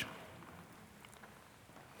speech.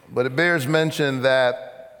 But it bears mention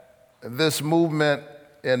that this movement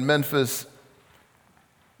in Memphis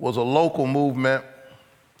was a local movement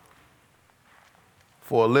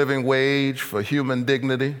for a living wage, for human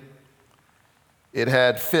dignity. It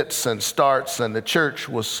had fits and starts, and the church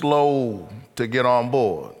was slow to get on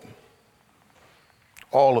board.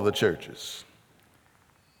 All of the churches.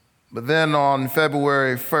 But then on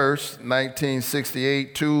February 1st,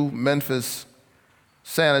 1968, two Memphis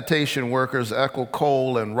sanitation workers, Echo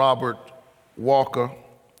Cole and Robert Walker,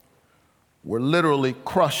 were literally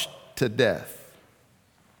crushed to death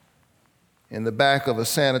in the back of a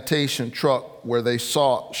sanitation truck where they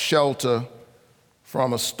sought shelter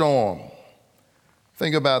from a storm.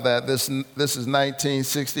 Think about that. This is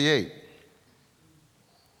 1968.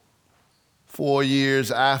 4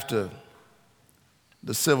 years after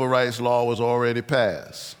the civil rights law was already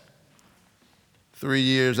passed. 3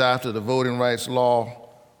 years after the voting rights law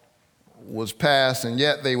was passed, and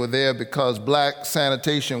yet they were there because black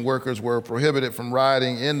sanitation workers were prohibited from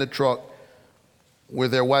riding in the truck with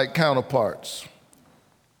their white counterparts.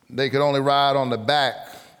 They could only ride on the back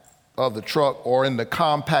of the truck or in the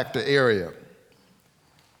compactor area.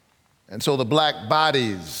 And so the black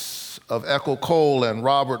bodies of Echo Cole and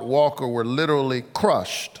Robert Walker were literally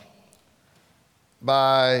crushed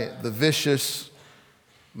by the vicious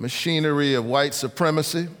machinery of white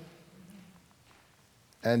supremacy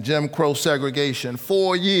and Jim Crow segregation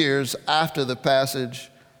 4 years after the passage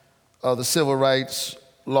of the civil rights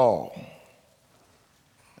law.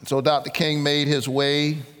 And so Dr. King made his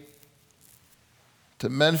way to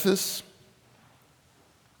Memphis,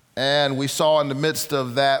 and we saw in the midst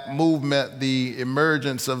of that movement the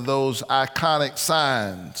emergence of those iconic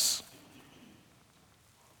signs.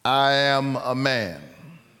 I am a man.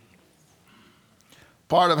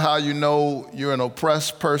 Part of how you know you're an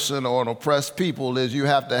oppressed person or an oppressed people is you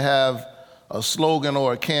have to have a slogan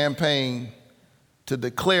or a campaign to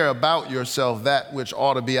declare about yourself that which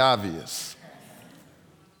ought to be obvious.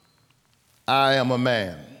 I am a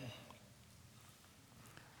man.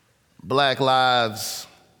 Black lives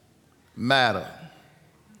matter.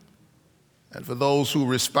 And for those who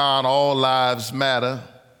respond, all lives matter.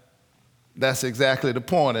 That's exactly the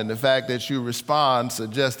point. And the fact that you respond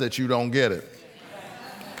suggests that you don't get it.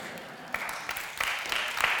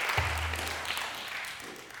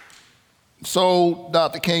 So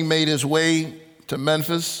Dr. King made his way to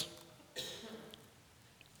Memphis.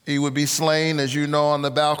 He would be slain, as you know, on the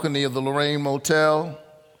balcony of the Lorraine Motel.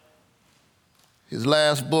 His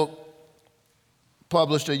last book,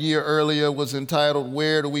 published a year earlier, was entitled,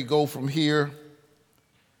 Where Do We Go From Here?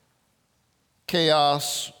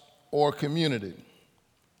 Chaos or Community?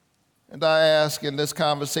 And I ask in this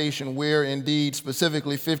conversation, where indeed,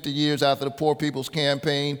 specifically 50 years after the Poor People's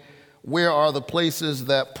Campaign, where are the places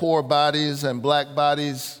that poor bodies and black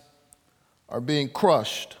bodies are being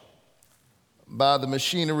crushed by the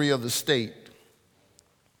machinery of the state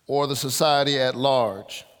or the society at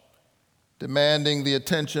large, demanding the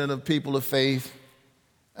attention of people of faith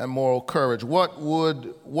and moral courage? What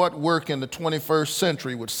work in the 21st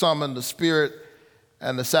century would summon the spirit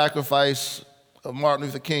and the sacrifice of Martin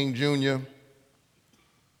Luther King Jr.,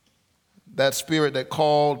 that spirit that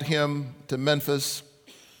called him to Memphis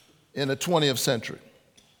in the 20th century.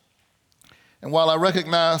 And while I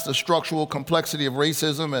recognize the structural complexity of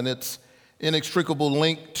racism and its inextricable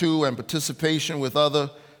link to and participation with other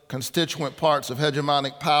constituent parts of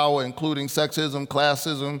hegemonic power, including sexism,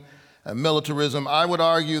 classism, and militarism, I would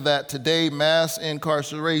argue that today mass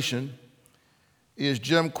incarceration is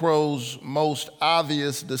Jim Crow's most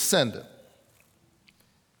obvious descendant.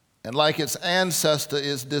 And like its ancestor,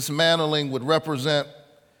 its dismantling would represent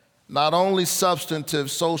not only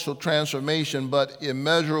substantive social transformation, but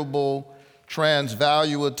immeasurable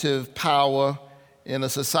transvaluative power in a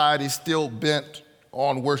society still bent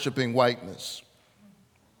on worshiping whiteness.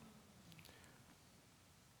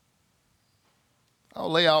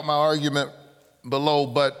 I'll lay out my argument below,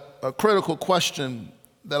 but a critical question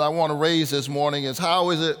that I want to raise this morning is,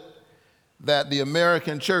 how is it that the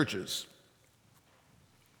American churches,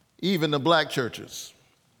 even the black churches,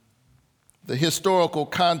 the historical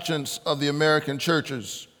conscience of the American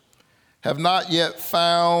churches, have not yet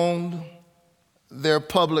found their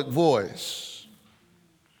public voice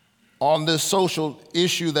on this social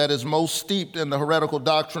issue that is most steeped in the heretical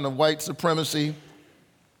doctrine of white supremacy,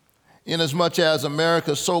 inasmuch as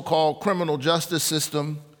America's so-called criminal justice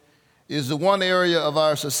system is the one area of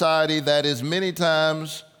our society that is many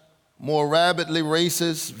times more rabidly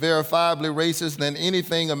racist, verifiably racist than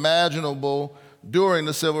anything imaginable during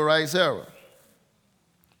the Civil Rights era,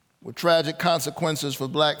 with tragic consequences for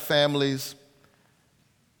black families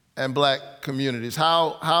and black communities.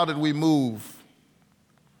 How did we move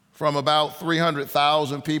from about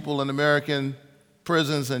 300,000 people in American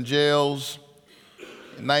prisons and jails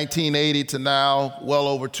in 1980 to now well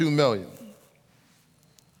over 2 million?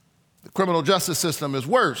 The criminal justice system is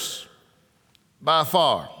worse by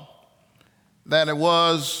far than it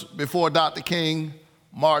was before Dr. King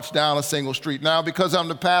marched down a single street. Now, because I'm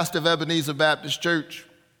the pastor of Ebenezer Baptist Church,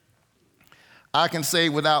 I can say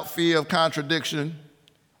without fear of contradiction,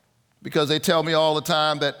 because they tell me all the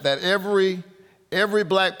time that every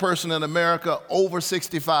black person in America over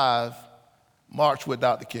 65 marched with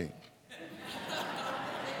Dr. King.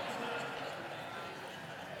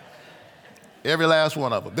 Every last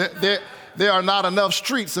one of them. There are not enough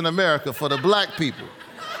streets in America for the black people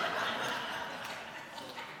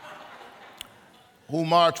who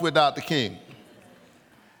march with Dr. King.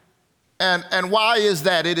 And why is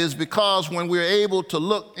that? It is because when we're able to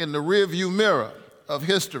look in the rearview mirror of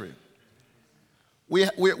history,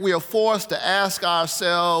 we are forced to ask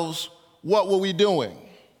ourselves, what were we doing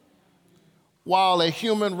while a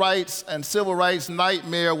human rights and civil rights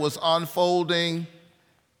nightmare was unfolding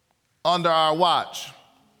under our watch?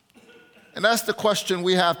 And that's the question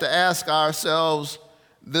we have to ask ourselves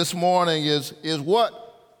this morning is what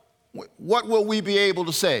will we be able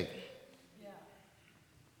to say?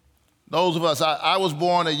 Those of us, I was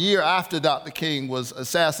born a year after Dr. King was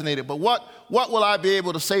assassinated, but what will I be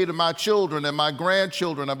able to say to my children and my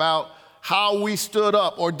grandchildren about how we stood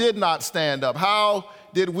up or did not stand up? How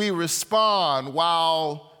did we respond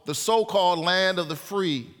while the so-called land of the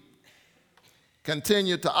free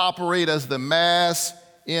continued to operate as the mass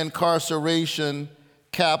incarceration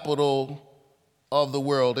capital of the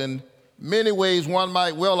world? In many ways, one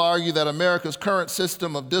might well argue that America's current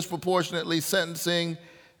system of disproportionately sentencing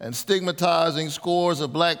and stigmatizing scores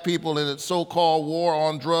of black people in its so-called war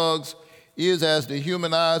on drugs is as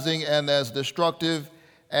dehumanizing and as destructive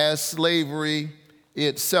as slavery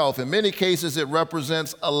itself. In many cases, it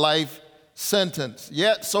represents a life sentence.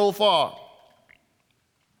 Yet, so far,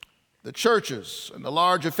 the churches and the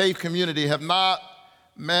larger faith community have not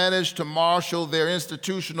managed to marshal their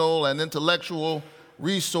institutional and intellectual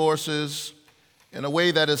resources in a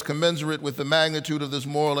way that is commensurate with the magnitude of this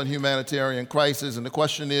moral and humanitarian crisis. And the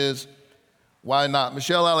question is, why not?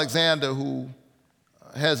 Michelle Alexander, who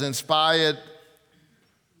has inspired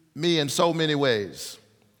me in so many ways,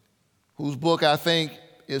 whose book I think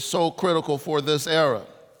is so critical for this era.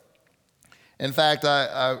 In fact,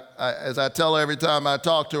 as I tell her every time I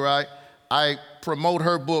talk to her, I promote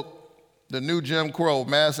her book, The New Jim Crow,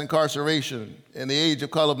 Mass Incarceration in the Age of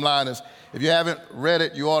Colorblindness. If you haven't read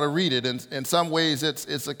it, you ought to read it. In some ways,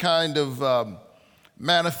 it's a kind of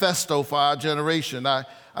manifesto for our generation. I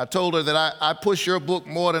told her that I push your book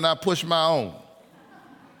more than I push my own.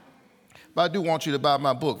 But I do want you to buy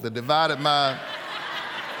my book, The Divided Mind,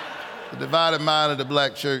 The Divided Mind of the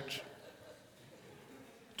Black Church,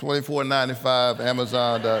 $24.95,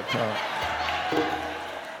 Amazon.com.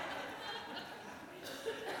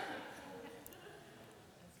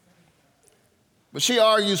 But she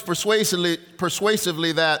argues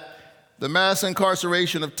persuasively that the mass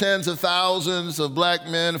incarceration of tens of thousands of black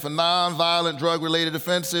men for nonviolent drug-related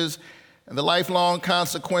offenses and the lifelong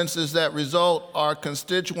consequences that result are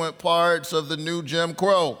constituent parts of the new Jim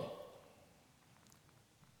Crow.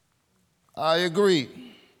 I agree.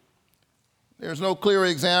 There's no clearer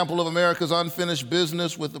example of America's unfinished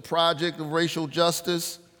business with the project of racial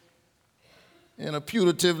justice in a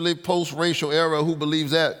putatively post-racial era. Who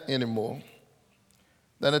believes that anymore?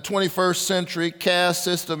 Than a 21st century caste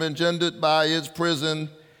system engendered by its prison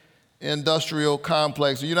industrial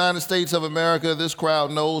complex. The United States of America, this crowd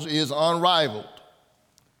knows, is unrivaled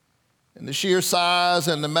in the sheer size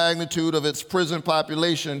and the magnitude of its prison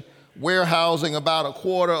population, warehousing about a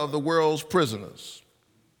quarter of the world's prisoners.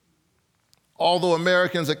 Although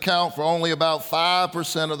Americans account for only about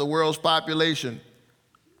 5% of the world's population,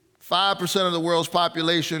 5% of the world's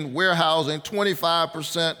population warehousing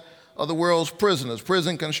 25% of the world's prisoners.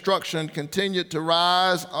 Prison construction continued to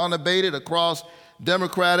rise unabated across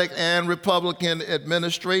Democratic and Republican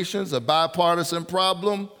administrations, a bipartisan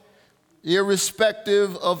problem,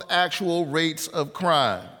 irrespective of actual rates of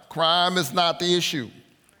crime. Crime is not the issue.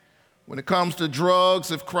 When it comes to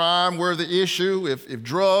drugs, if crime were the issue, if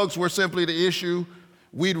drugs were simply the issue,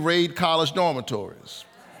 we'd raid college dormitories.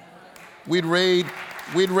 We'd raid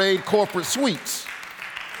corporate suites.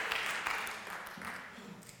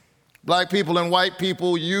 Black people and white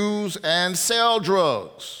people use and sell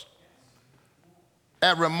drugs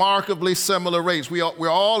at remarkably similar rates. We're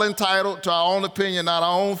all entitled to our own opinion, not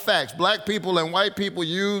our own facts. Black people and white people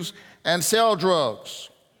use and sell drugs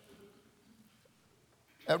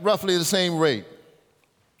at roughly the same rate.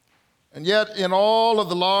 And yet, in all of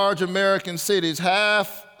the large American cities,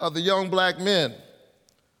 half of the young black men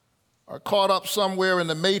are caught up somewhere in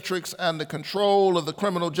the matrix and the control of the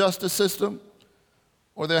criminal justice system,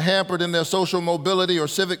 or they're hampered in their social mobility or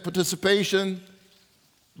civic participation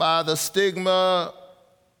by the stigma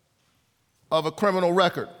of a criminal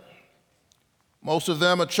record. Most of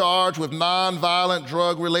them are charged with nonviolent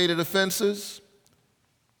drug-related offenses.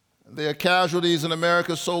 They are casualties in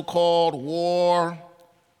America's so-called war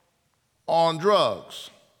on drugs.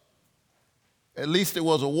 At least it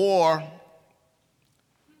was a war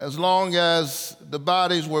as long as the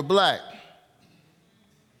bodies were black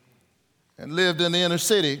and lived in the inner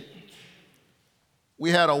city. We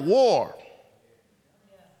had a war.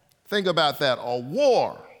 Think about that, a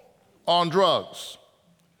war on drugs.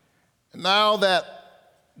 And now that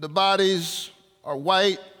the bodies are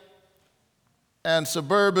white and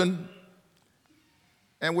suburban,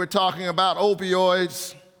 and we're talking about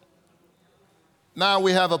opioids, now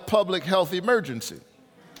we have a public health emergency.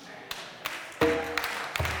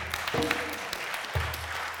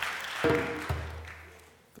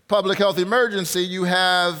 The public health emergency, you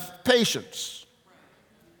have patients.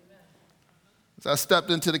 As I stepped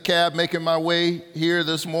into the cab making my way here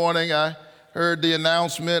this morning, I heard the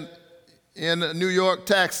announcement in a New York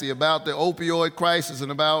taxi about the opioid crisis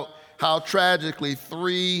and about how tragically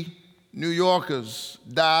 3 New Yorkers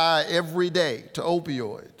die every day to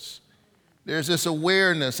opioids. There's this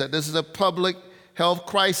awareness that this is a public health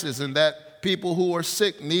crisis and that people who are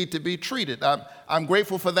sick need to be treated. I'm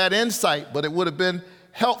grateful for that insight, but it would have been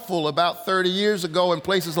helpful about 30 years ago in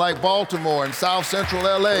places like Baltimore and South Central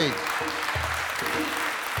LA,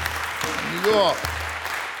 New York.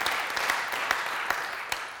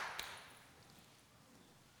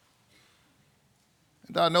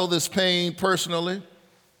 And I know this pain personally.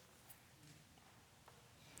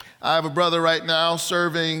 I have a brother right now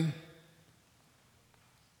serving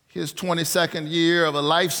his 22nd year of a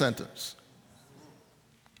life sentence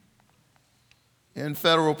in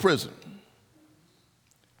federal prison.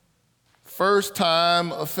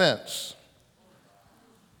 First-time offense.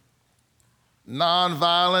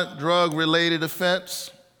 Nonviolent drug-related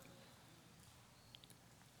offense.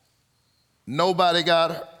 Nobody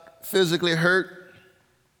got physically hurt.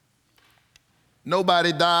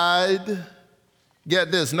 Nobody died.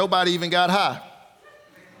 Get this, nobody even got high.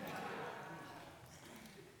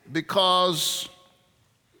 Because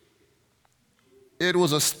it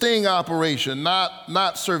was a sting operation,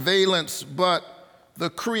 not surveillance, but the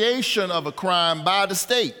creation of a crime by the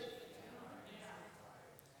state,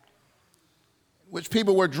 which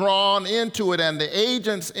people were drawn into it, and the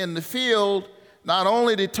agents in the field not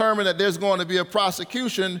only determined that there's going to be a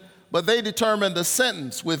prosecution, but they determined the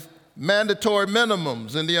sentence with mandatory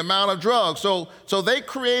minimums and the amount of drugs. So they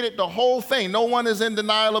created the whole thing. No one is in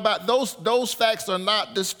denial about those facts are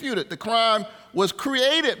not disputed. The crime was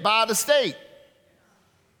created by the state.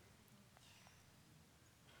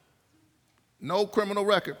 No criminal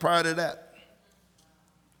record prior to that.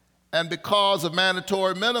 And because of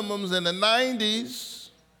mandatory minimums in the 90s,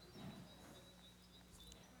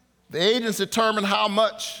 the agents determined how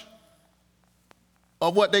much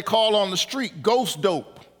of what they call on the street ghost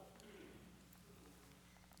dope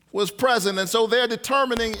was present, and so they're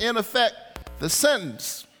determining, in effect, the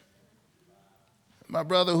sentence. My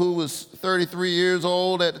brother, who was 33 years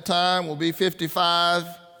old at the time, will be 55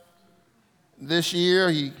 this year.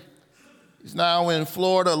 He's now in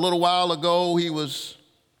Florida. A little while ago, he's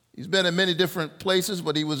been in many different places,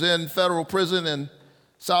 but he was in federal prison in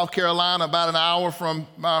South Carolina, about an hour from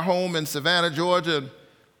my home in Savannah, Georgia.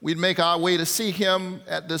 We'd make our way to see him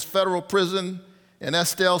at this federal prison in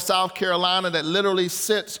Estelle, South Carolina, that literally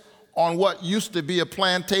sits on what used to be a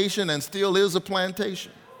plantation and still is a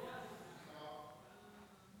plantation.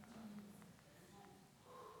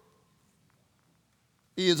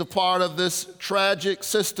 He is a part of this tragic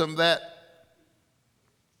system that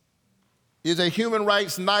is a human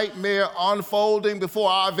rights nightmare unfolding before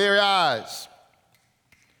our very eyes.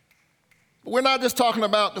 But we're not just talking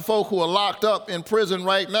about the folk who are locked up in prison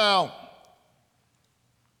right now.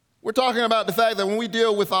 We're talking about the fact that when we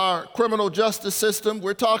deal with our criminal justice system,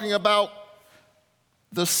 we're talking about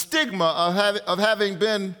the stigma of having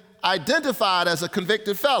been identified as a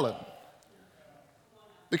convicted felon.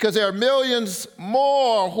 Because there are millions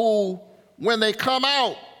more who, when they come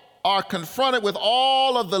out, are confronted with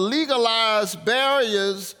all of the legalized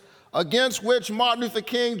barriers against which Martin Luther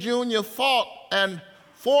King Jr. fought and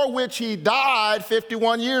for which he died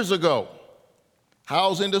 51 years ago.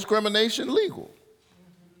 Housing discrimination, legal.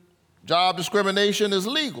 Job discrimination is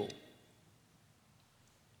legal.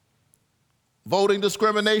 Voting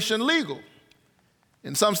discrimination, legal.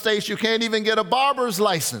 In some states, you can't even get a barber's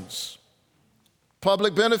license.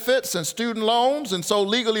 Public benefits and student loans, and so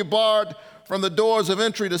legally barred from the doors of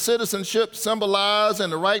entry to citizenship, symbolize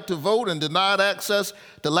and the right to vote, and denied access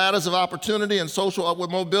to ladders of opportunity and social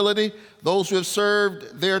upward mobility. Those who have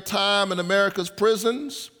served their time in America's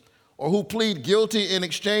prisons, or who plead guilty in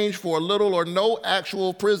exchange for little or no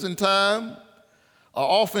actual prison time, are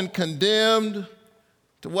often condemned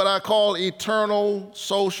to what I call eternal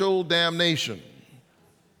social damnation.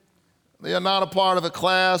 They are not a part of a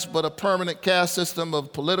class, but a permanent caste system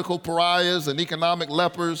of political pariahs and economic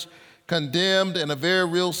lepers, condemned in a very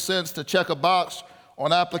real sense to check a box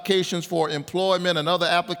on applications for employment and other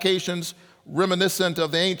applications reminiscent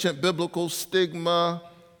of the ancient biblical stigma,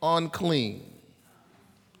 unclean.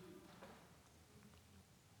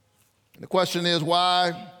 And the question is,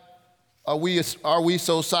 why are we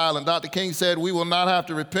so silent? Dr. King said, we will have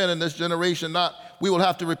to repent in this generation, not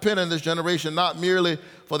merely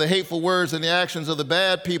for the hateful words and the actions of the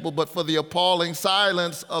bad people, but for the appalling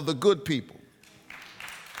silence of the good people.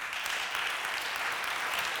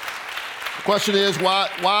 The question is,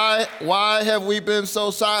 why have we been so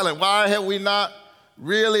silent? Why have we not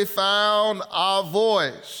really found our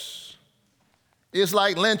voice? It's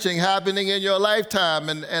like lynching happening in your lifetime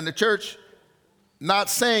and the church not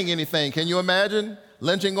saying anything. Can you imagine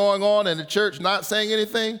lynching going on and the church not saying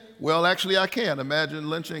anything? Well, actually, I can imagine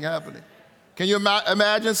lynching happening. Can you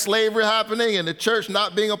imagine slavery happening and the church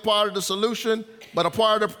not being a part of the solution, but a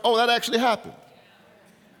part of, that actually happened.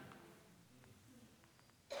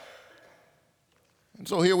 And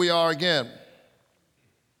so here we are again.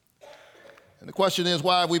 And the question is,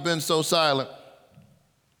 why have we been so silent?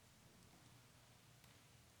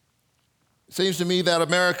 It seems to me that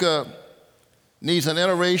America needs an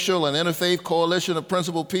interracial and interfaith coalition of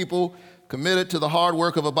principled people committed to the hard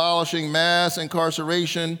work of abolishing mass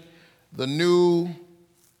incarceration, the new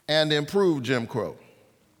and improved Jim Crow.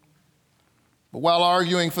 But while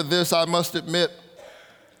arguing for this, I must admit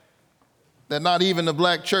that not even the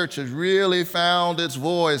black church has really found its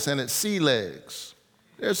voice and its sea legs.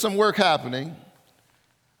 There's some work happening.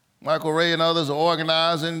 Michael Ray and others are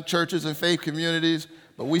organizing churches and faith communities,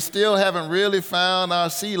 but we still haven't really found our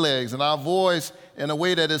sea legs and our voice in a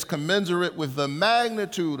way that is commensurate with the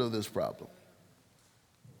magnitude of this problem.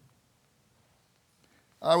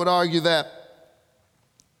 I would argue that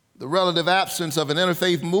the relative absence of an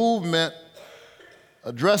interfaith movement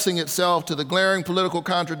addressing itself to the glaring political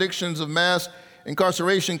contradictions of mass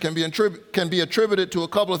incarceration can be attributed to a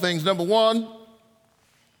couple of things. Number one,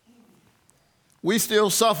 we still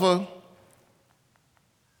suffer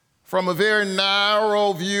from a very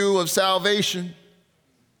narrow view of salvation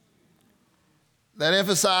that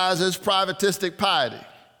emphasizes privatistic piety.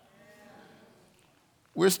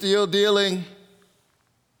 We're still dealing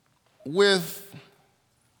with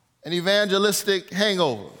an evangelistic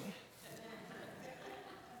hangover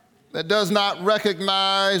that does not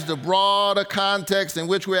recognize the broader context in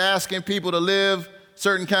which we're asking people to live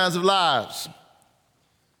certain kinds of lives.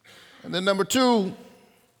 And then number two,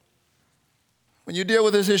 when you deal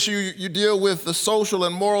with this issue, you deal with the social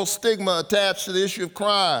and moral stigma attached to the issue of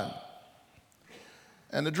crime.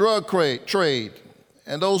 and the drug trade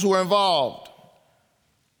and those who are involved.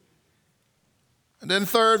 And then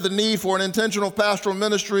third, the need for an intentional pastoral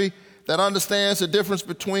ministry that understands the difference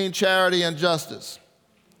between charity and justice.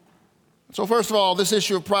 So first of all, this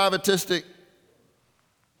issue of privatistic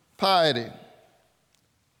piety.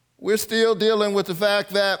 We're still dealing with the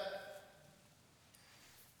fact that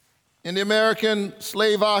in the American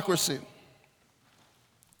slaveocracy,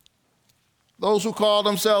 those who call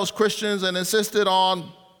themselves Christians and insisted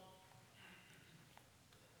on,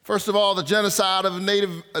 first of all, the genocide of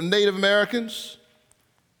Native Americans,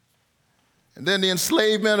 and then the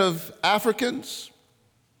enslavement of Africans,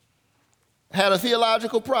 had a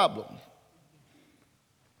theological problem.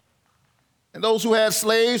 And those who had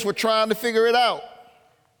slaves were trying to figure it out.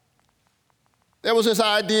 There was this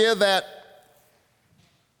idea that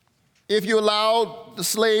if you allowed the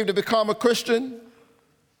slave to become a Christian,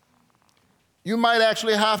 you might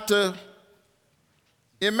actually have to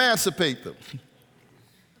emancipate them.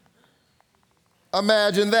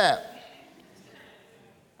 Imagine that.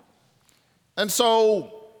 And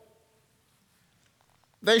so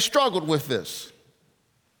they struggled with this.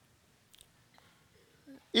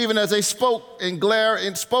 Even as they spoke in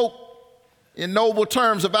noble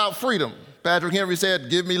terms about freedom. Patrick Henry said,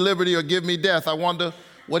 "Give me liberty or give me death." I wonder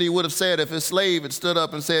what he would have said if his slave had stood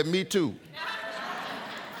up and said, "Me too."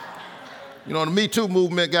 You know, the Me Too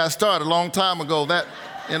movement got started a long time ago. That,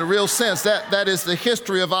 in a real sense, that is the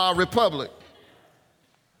history of our republic.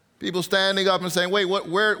 People standing up and saying, wait,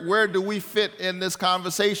 where do we fit in this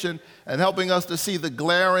conversation, and helping us to see the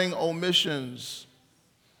glaring omissions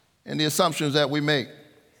in the assumptions that we make.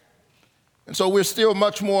 And so we're still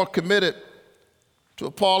much more committed to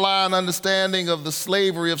a Pauline understanding of the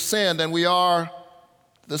slavery of sin than we are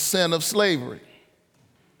the sin of slavery.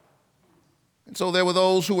 And so there were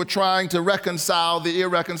those who were trying to reconcile the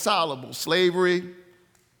irreconcilable, slavery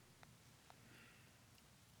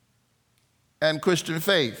and Christian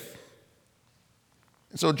faith.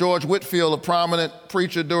 And so George Whitefield, a prominent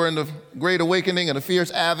preacher during the Great Awakening and a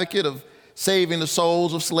fierce advocate of saving the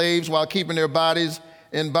souls of slaves while keeping their bodies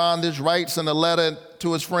in bondage, writes in a letter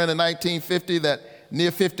to his friend in 1950 that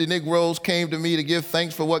near 50 Negroes came to me to give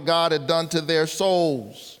thanks for what God had done to their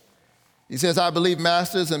souls. He says, "I believe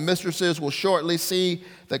masters and mistresses will shortly see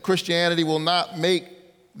that Christianity will not make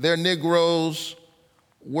their Negroes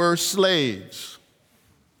worse slaves."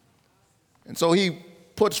 And so he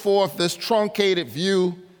puts forth this truncated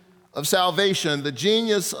view of salvation. The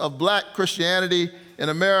genius of black Christianity in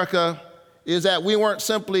America is that we weren't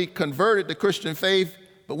simply converted to Christian faith,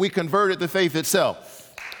 but we converted the faith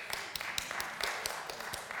itself.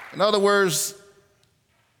 In other words,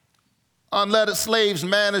 unlettered slaves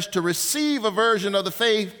managed to receive a version of the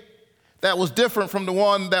faith that was different from the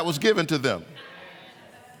one that was given to them.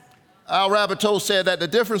 Al Raboteau said that the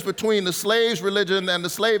difference between the slave's religion and the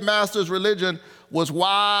slave master's religion was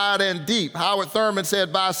wide and deep. Howard Thurman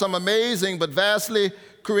said, by some amazing but vastly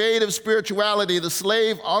creative spirituality, the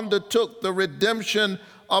slave undertook the redemption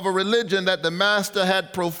of a religion that the master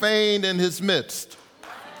had profaned in his midst.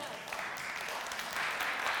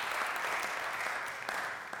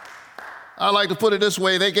 I like to put it this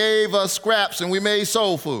way: they gave us scraps and we made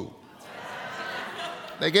soul food.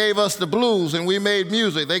 They gave us the blues and we made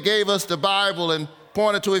music. They gave us the Bible and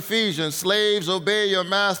pointed to Ephesians, slaves, obey your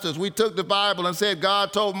masters. We took the Bible and said,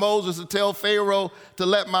 God told Moses to tell Pharaoh to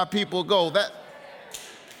let my people go.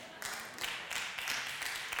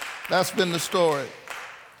 That's been the story.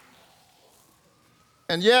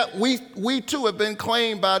 And yet we too have been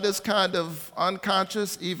claimed by this kind of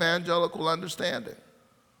unconscious evangelical understanding.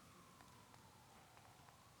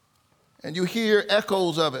 And you hear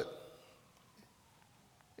echoes of it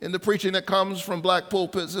in the preaching that comes from black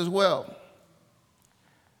pulpits as well,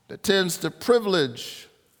 that tends to privilege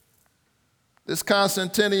this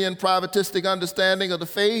Constantinian privatistic understanding of the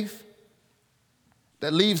faith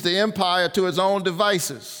that leaves the empire to its own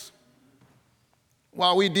devices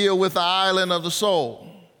while we deal with the island of the soul.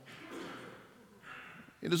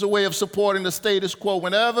 It is a way of supporting the status quo.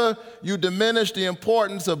 Whenever you diminish the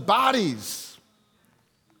importance of bodies,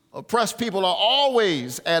 oppressed people are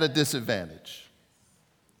always at a disadvantage.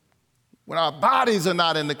 When our bodies are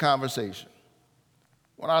not in the conversation,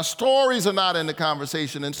 when our stories are not in the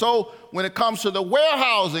conversation. And so when it comes to the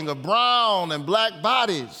warehousing of brown and black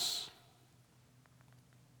bodies,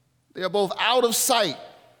 they are both out of sight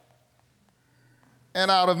and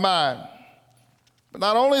out of mind. But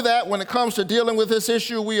not only that, when it comes to dealing with this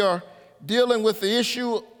issue, we are dealing with the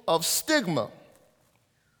issue of stigma.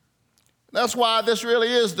 That's why this really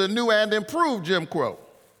is the new and improved Jim Crow.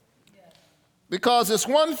 Because it's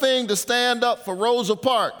one thing to stand up for Rosa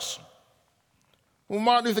Parks whom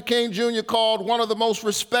Martin Luther King Jr. called one of the most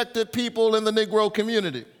respected people in the Negro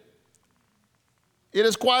community. It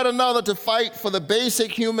is quite another to fight for the basic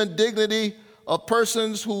human dignity of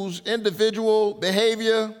persons whose individual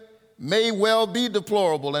behavior may well be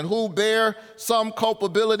deplorable and who bear some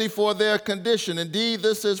culpability for their condition. Indeed,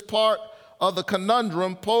 this is part of the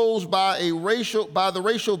conundrum posed by the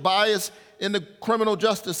racial bias in the criminal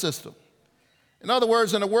justice system. In other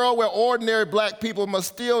words, in a world where ordinary black people must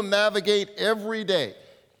still navigate every day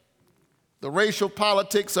the racial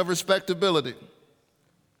politics of respectability,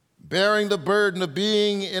 bearing the burden of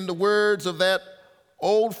being, in the words of that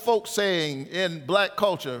old folk saying in black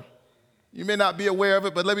culture, you may not be aware of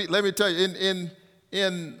it, but let me tell you,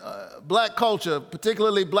 in black culture,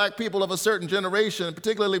 particularly black people of a certain generation,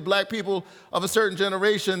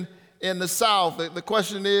 in the South, the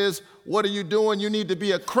question is, what are you doing? You need to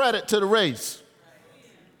be a credit to the race.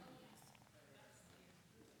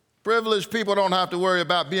 Privileged people don't have to worry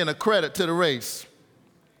about being a credit to the race.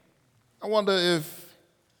 I wonder if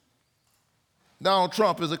Donald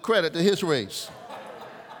Trump is a credit to his race.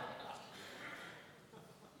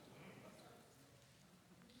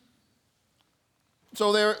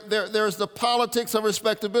 So there's the politics of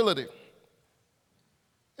respectability.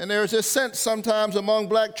 And there's this sense sometimes among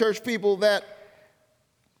black church people that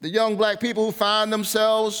the young black people who find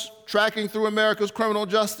themselves tracking through America's criminal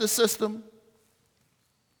justice system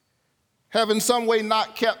have in some way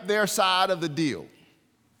not kept their side of the deal.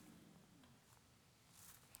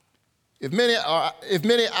 If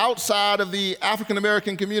many outside of the African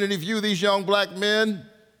American community view these young black men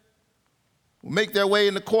who make their way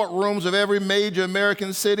in the courtrooms of every major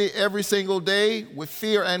American city every single day with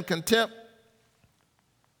fear and contempt,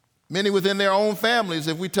 many within their own families,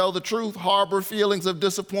 if we tell the truth, harbor feelings of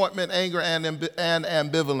disappointment, anger, and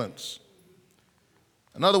ambivalence.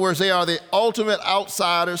 In other words, they are the ultimate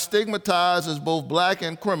outsiders, stigmatized as both black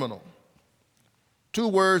and criminal, two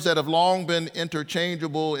words that have long been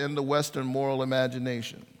interchangeable in the Western moral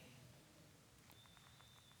imagination.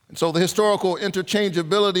 And so the historical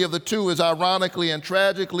interchangeability of the two is ironically and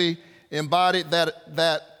tragically embodied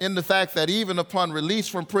that in the fact that even upon release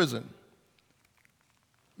from prison,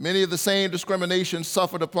 many of the same discriminations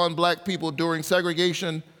suffered upon black people during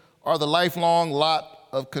segregation are the lifelong lot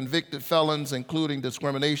of convicted felons, including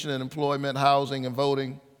discrimination in employment, housing, and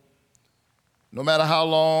voting. No matter how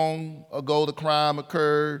long ago the crime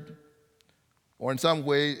occurred, or in some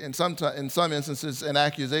instances, an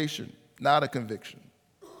accusation, not a conviction.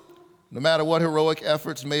 No matter what heroic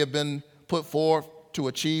efforts may have been put forth to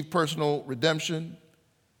achieve personal redemption,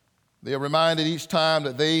 they are reminded each time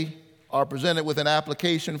that they are presented with an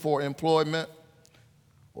application for employment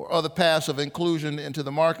or other paths of inclusion into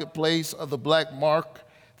the marketplace of the black mark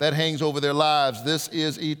that hangs over their lives. This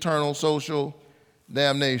is eternal social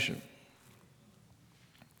damnation.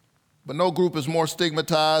 But no group is more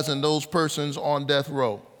stigmatized than those persons on death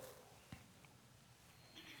row.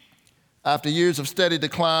 After years of steady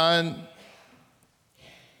decline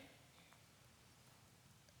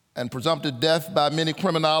and presumptive death by many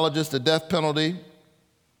criminologists, the death penalty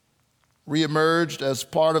reemerged as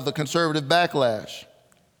part of the conservative backlash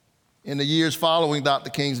in the years following Dr.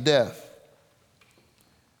 King's death.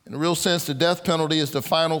 In a real sense, the death penalty is the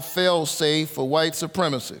final fail-safe for white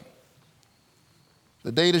supremacy.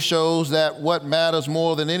 The data shows that what matters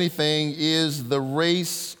more than anything is the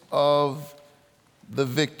race of the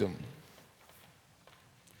victim.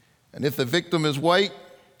 And if the victim is white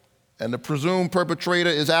and the presumed perpetrator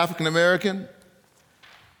is African American,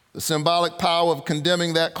 the symbolic power of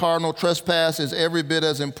condemning that cardinal trespass is every bit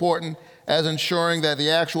as important as ensuring that the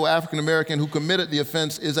actual African American who committed the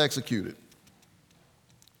offense is executed.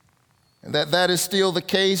 And that is still the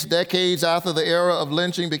case decades after the era of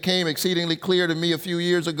lynching became exceedingly clear to me a few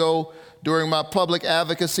years ago during my public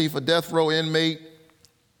advocacy for death row inmate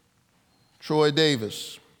Troy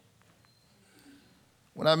Davis.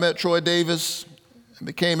 When I met Troy Davis and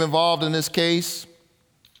became involved in this case,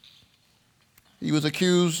 he was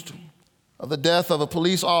accused of the death of a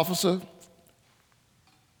police officer,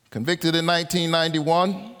 convicted in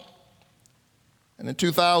 1991. And in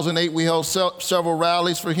 2008, we held several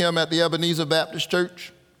rallies for him at the Ebenezer Baptist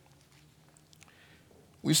Church.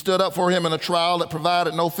 We stood up for him in a trial that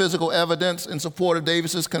provided no physical evidence in support of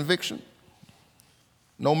Davis's conviction,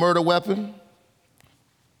 no murder weapon,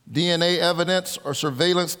 DNA evidence, or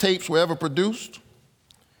surveillance tapes were ever produced.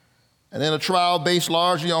 And in a trial based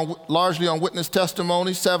largely on witness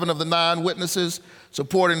testimony, 7 of the 9 witnesses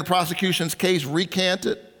supporting the prosecution's case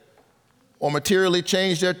recanted or materially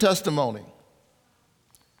changed their testimony.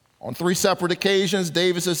 On 3 separate occasions,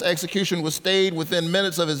 Davis's execution was stayed within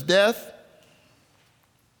minutes of his death.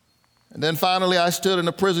 And then finally, I stood in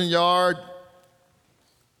the prison yard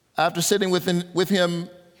after sitting with him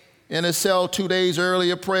in his cell 2 days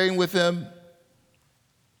earlier, praying with him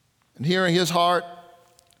and hearing his heart.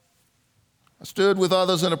 I stood with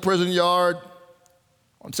others in a prison yard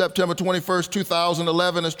on September 21st,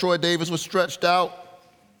 2011, as Troy Davis was stretched out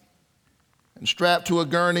and strapped to a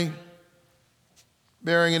gurney,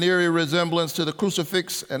 bearing an eerie resemblance to the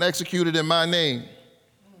crucifix and executed in my name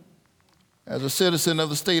as a citizen of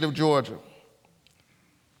the state of Georgia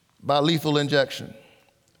by lethal injection.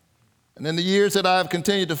 And in the years that I have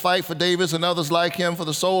continued to fight for Davis and others like him, for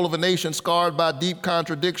the soul of a nation scarred by deep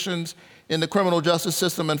contradictions in the criminal justice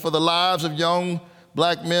system, and for the lives of young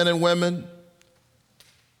black men and women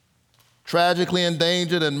tragically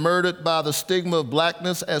endangered and murdered by the stigma of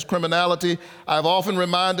blackness as criminality, I've often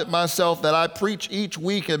reminded myself that I preach each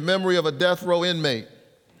week in memory of a death row inmate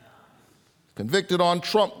convicted on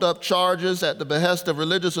trumped-up charges at the behest of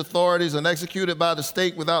religious authorities and executed by the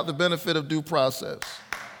state without the benefit of due process.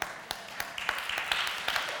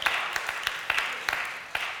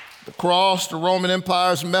 The cross, the Roman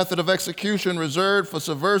Empire's method of execution reserved for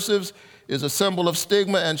subversives, is a symbol of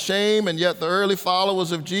stigma and shame, and yet the early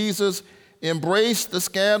followers of Jesus embraced the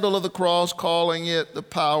scandal of the cross, calling it the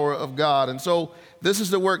power of God. And so this is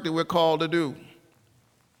the work that we're called to do.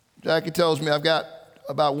 Jackie tells me I've got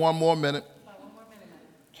about one more minute.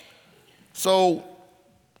 So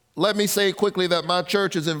let me say quickly that my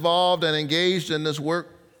church is involved and engaged in this work,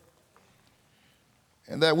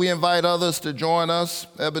 and that we invite others to join us.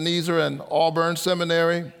 Ebenezer and Auburn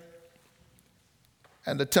Seminary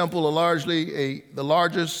and the Temple are largely the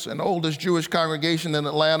largest and oldest Jewish congregation in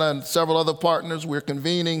Atlanta, and several other partners. We're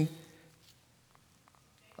convening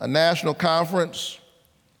a national conference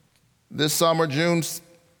this summer, June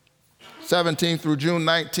 17th through June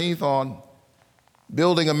 19th, on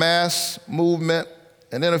building a mass movement,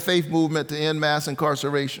 an interfaith movement to end mass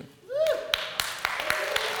incarceration.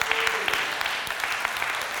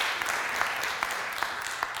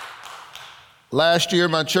 Last year,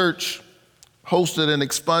 my church hosted an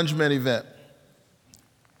expungement event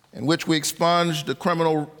in which we expunged the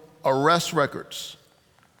criminal arrest records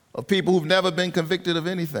of people who've never been convicted of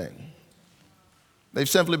anything. They've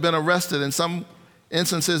simply been arrested. In some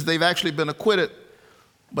instances, they've actually been acquitted,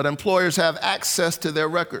 but employers have access to their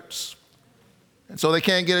records. And so they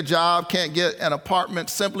can't get a job, can't get an apartment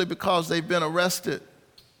simply because they've been arrested.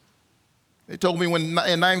 They told me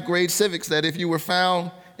in ninth grade civics that if you were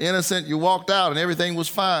found innocent, you walked out and everything was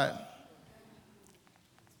fine.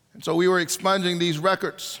 And so we were expunging these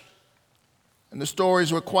records, and the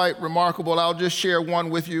stories were quite remarkable. I'll just share one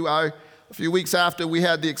with you. A few weeks after we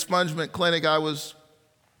had the expungement clinic, I was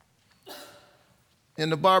in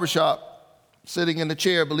the barbershop, sitting in the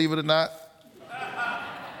chair, believe it or not.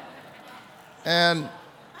 And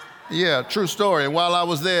yeah, true story. And while I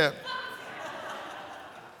was there,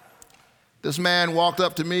 this man walked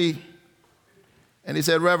up to me and he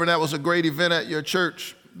said, "Reverend, that was a great event at your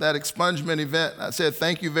church, that expungement event." I said,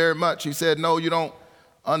 "Thank you very much." He said, "No, you don't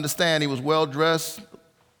understand." He was well dressed,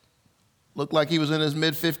 looked like he was in his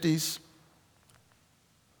mid-50s.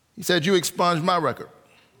 He said, "You expunged my record."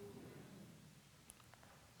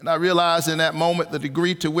 And I realized in that moment the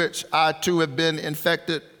degree to which I too have been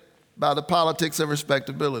infected by the politics of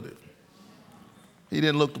respectability. He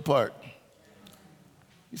didn't look the part.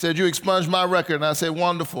 He said, "You expunged my record." And I said,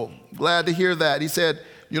 "Wonderful, glad to hear that." He said,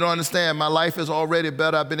 "You don't understand, my life is already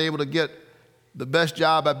better. I've been able to get the best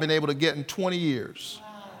job I've been able to get in 20 years.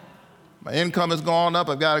 My income has gone up,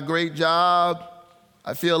 I've got a great job.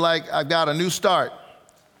 I feel like I've got a new start."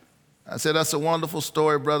 I said, "That's a wonderful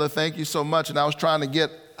story, brother. Thank you so much." And I was trying to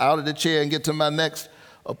get out of the chair and get to my next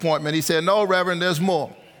appointment. He said, "No, Reverend, there's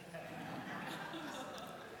more."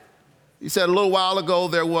 He said, "A little while ago,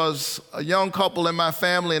 there was a young couple in my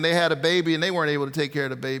family, and they had a baby, and they weren't able to take care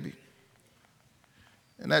of the baby.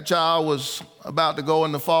 And that child was about to go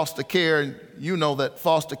into foster care, and you know that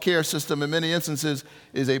foster care system in many instances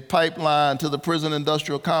is a pipeline to the prison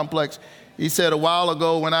industrial complex." He said, "A while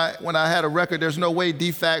ago when I had a record, there's no way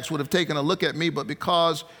DFACS would have taken a look at me, but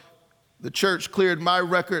because the church cleared my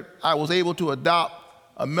record, I was able to adopt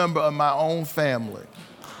a member of my own family."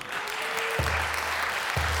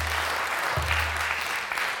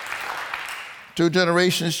 Two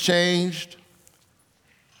generations changed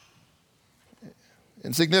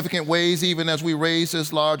in significant ways, even as we raise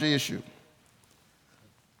this larger issue.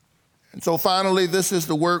 And so finally, this is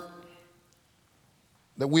the work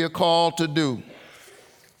that we are called to do.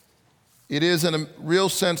 It is, in a real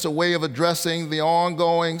sense, a way of addressing the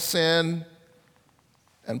ongoing sin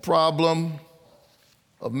and problem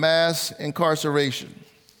of mass incarceration.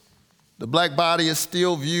 The black body is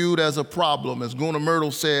still viewed as a problem, as Gunnar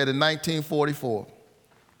Myrdal said in 1944.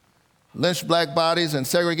 Lynched black bodies and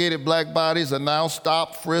segregated black bodies are now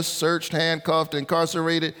stopped, frisked, searched, handcuffed,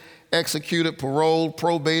 incarcerated, executed, paroled,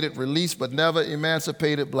 probated, released, but never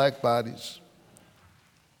emancipated black bodies.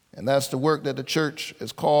 And that's the work that the church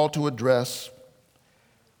is called to address.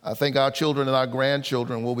 I think our children and our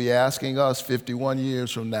grandchildren will be asking us 51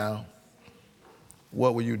 years from now,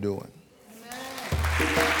 what were you doing?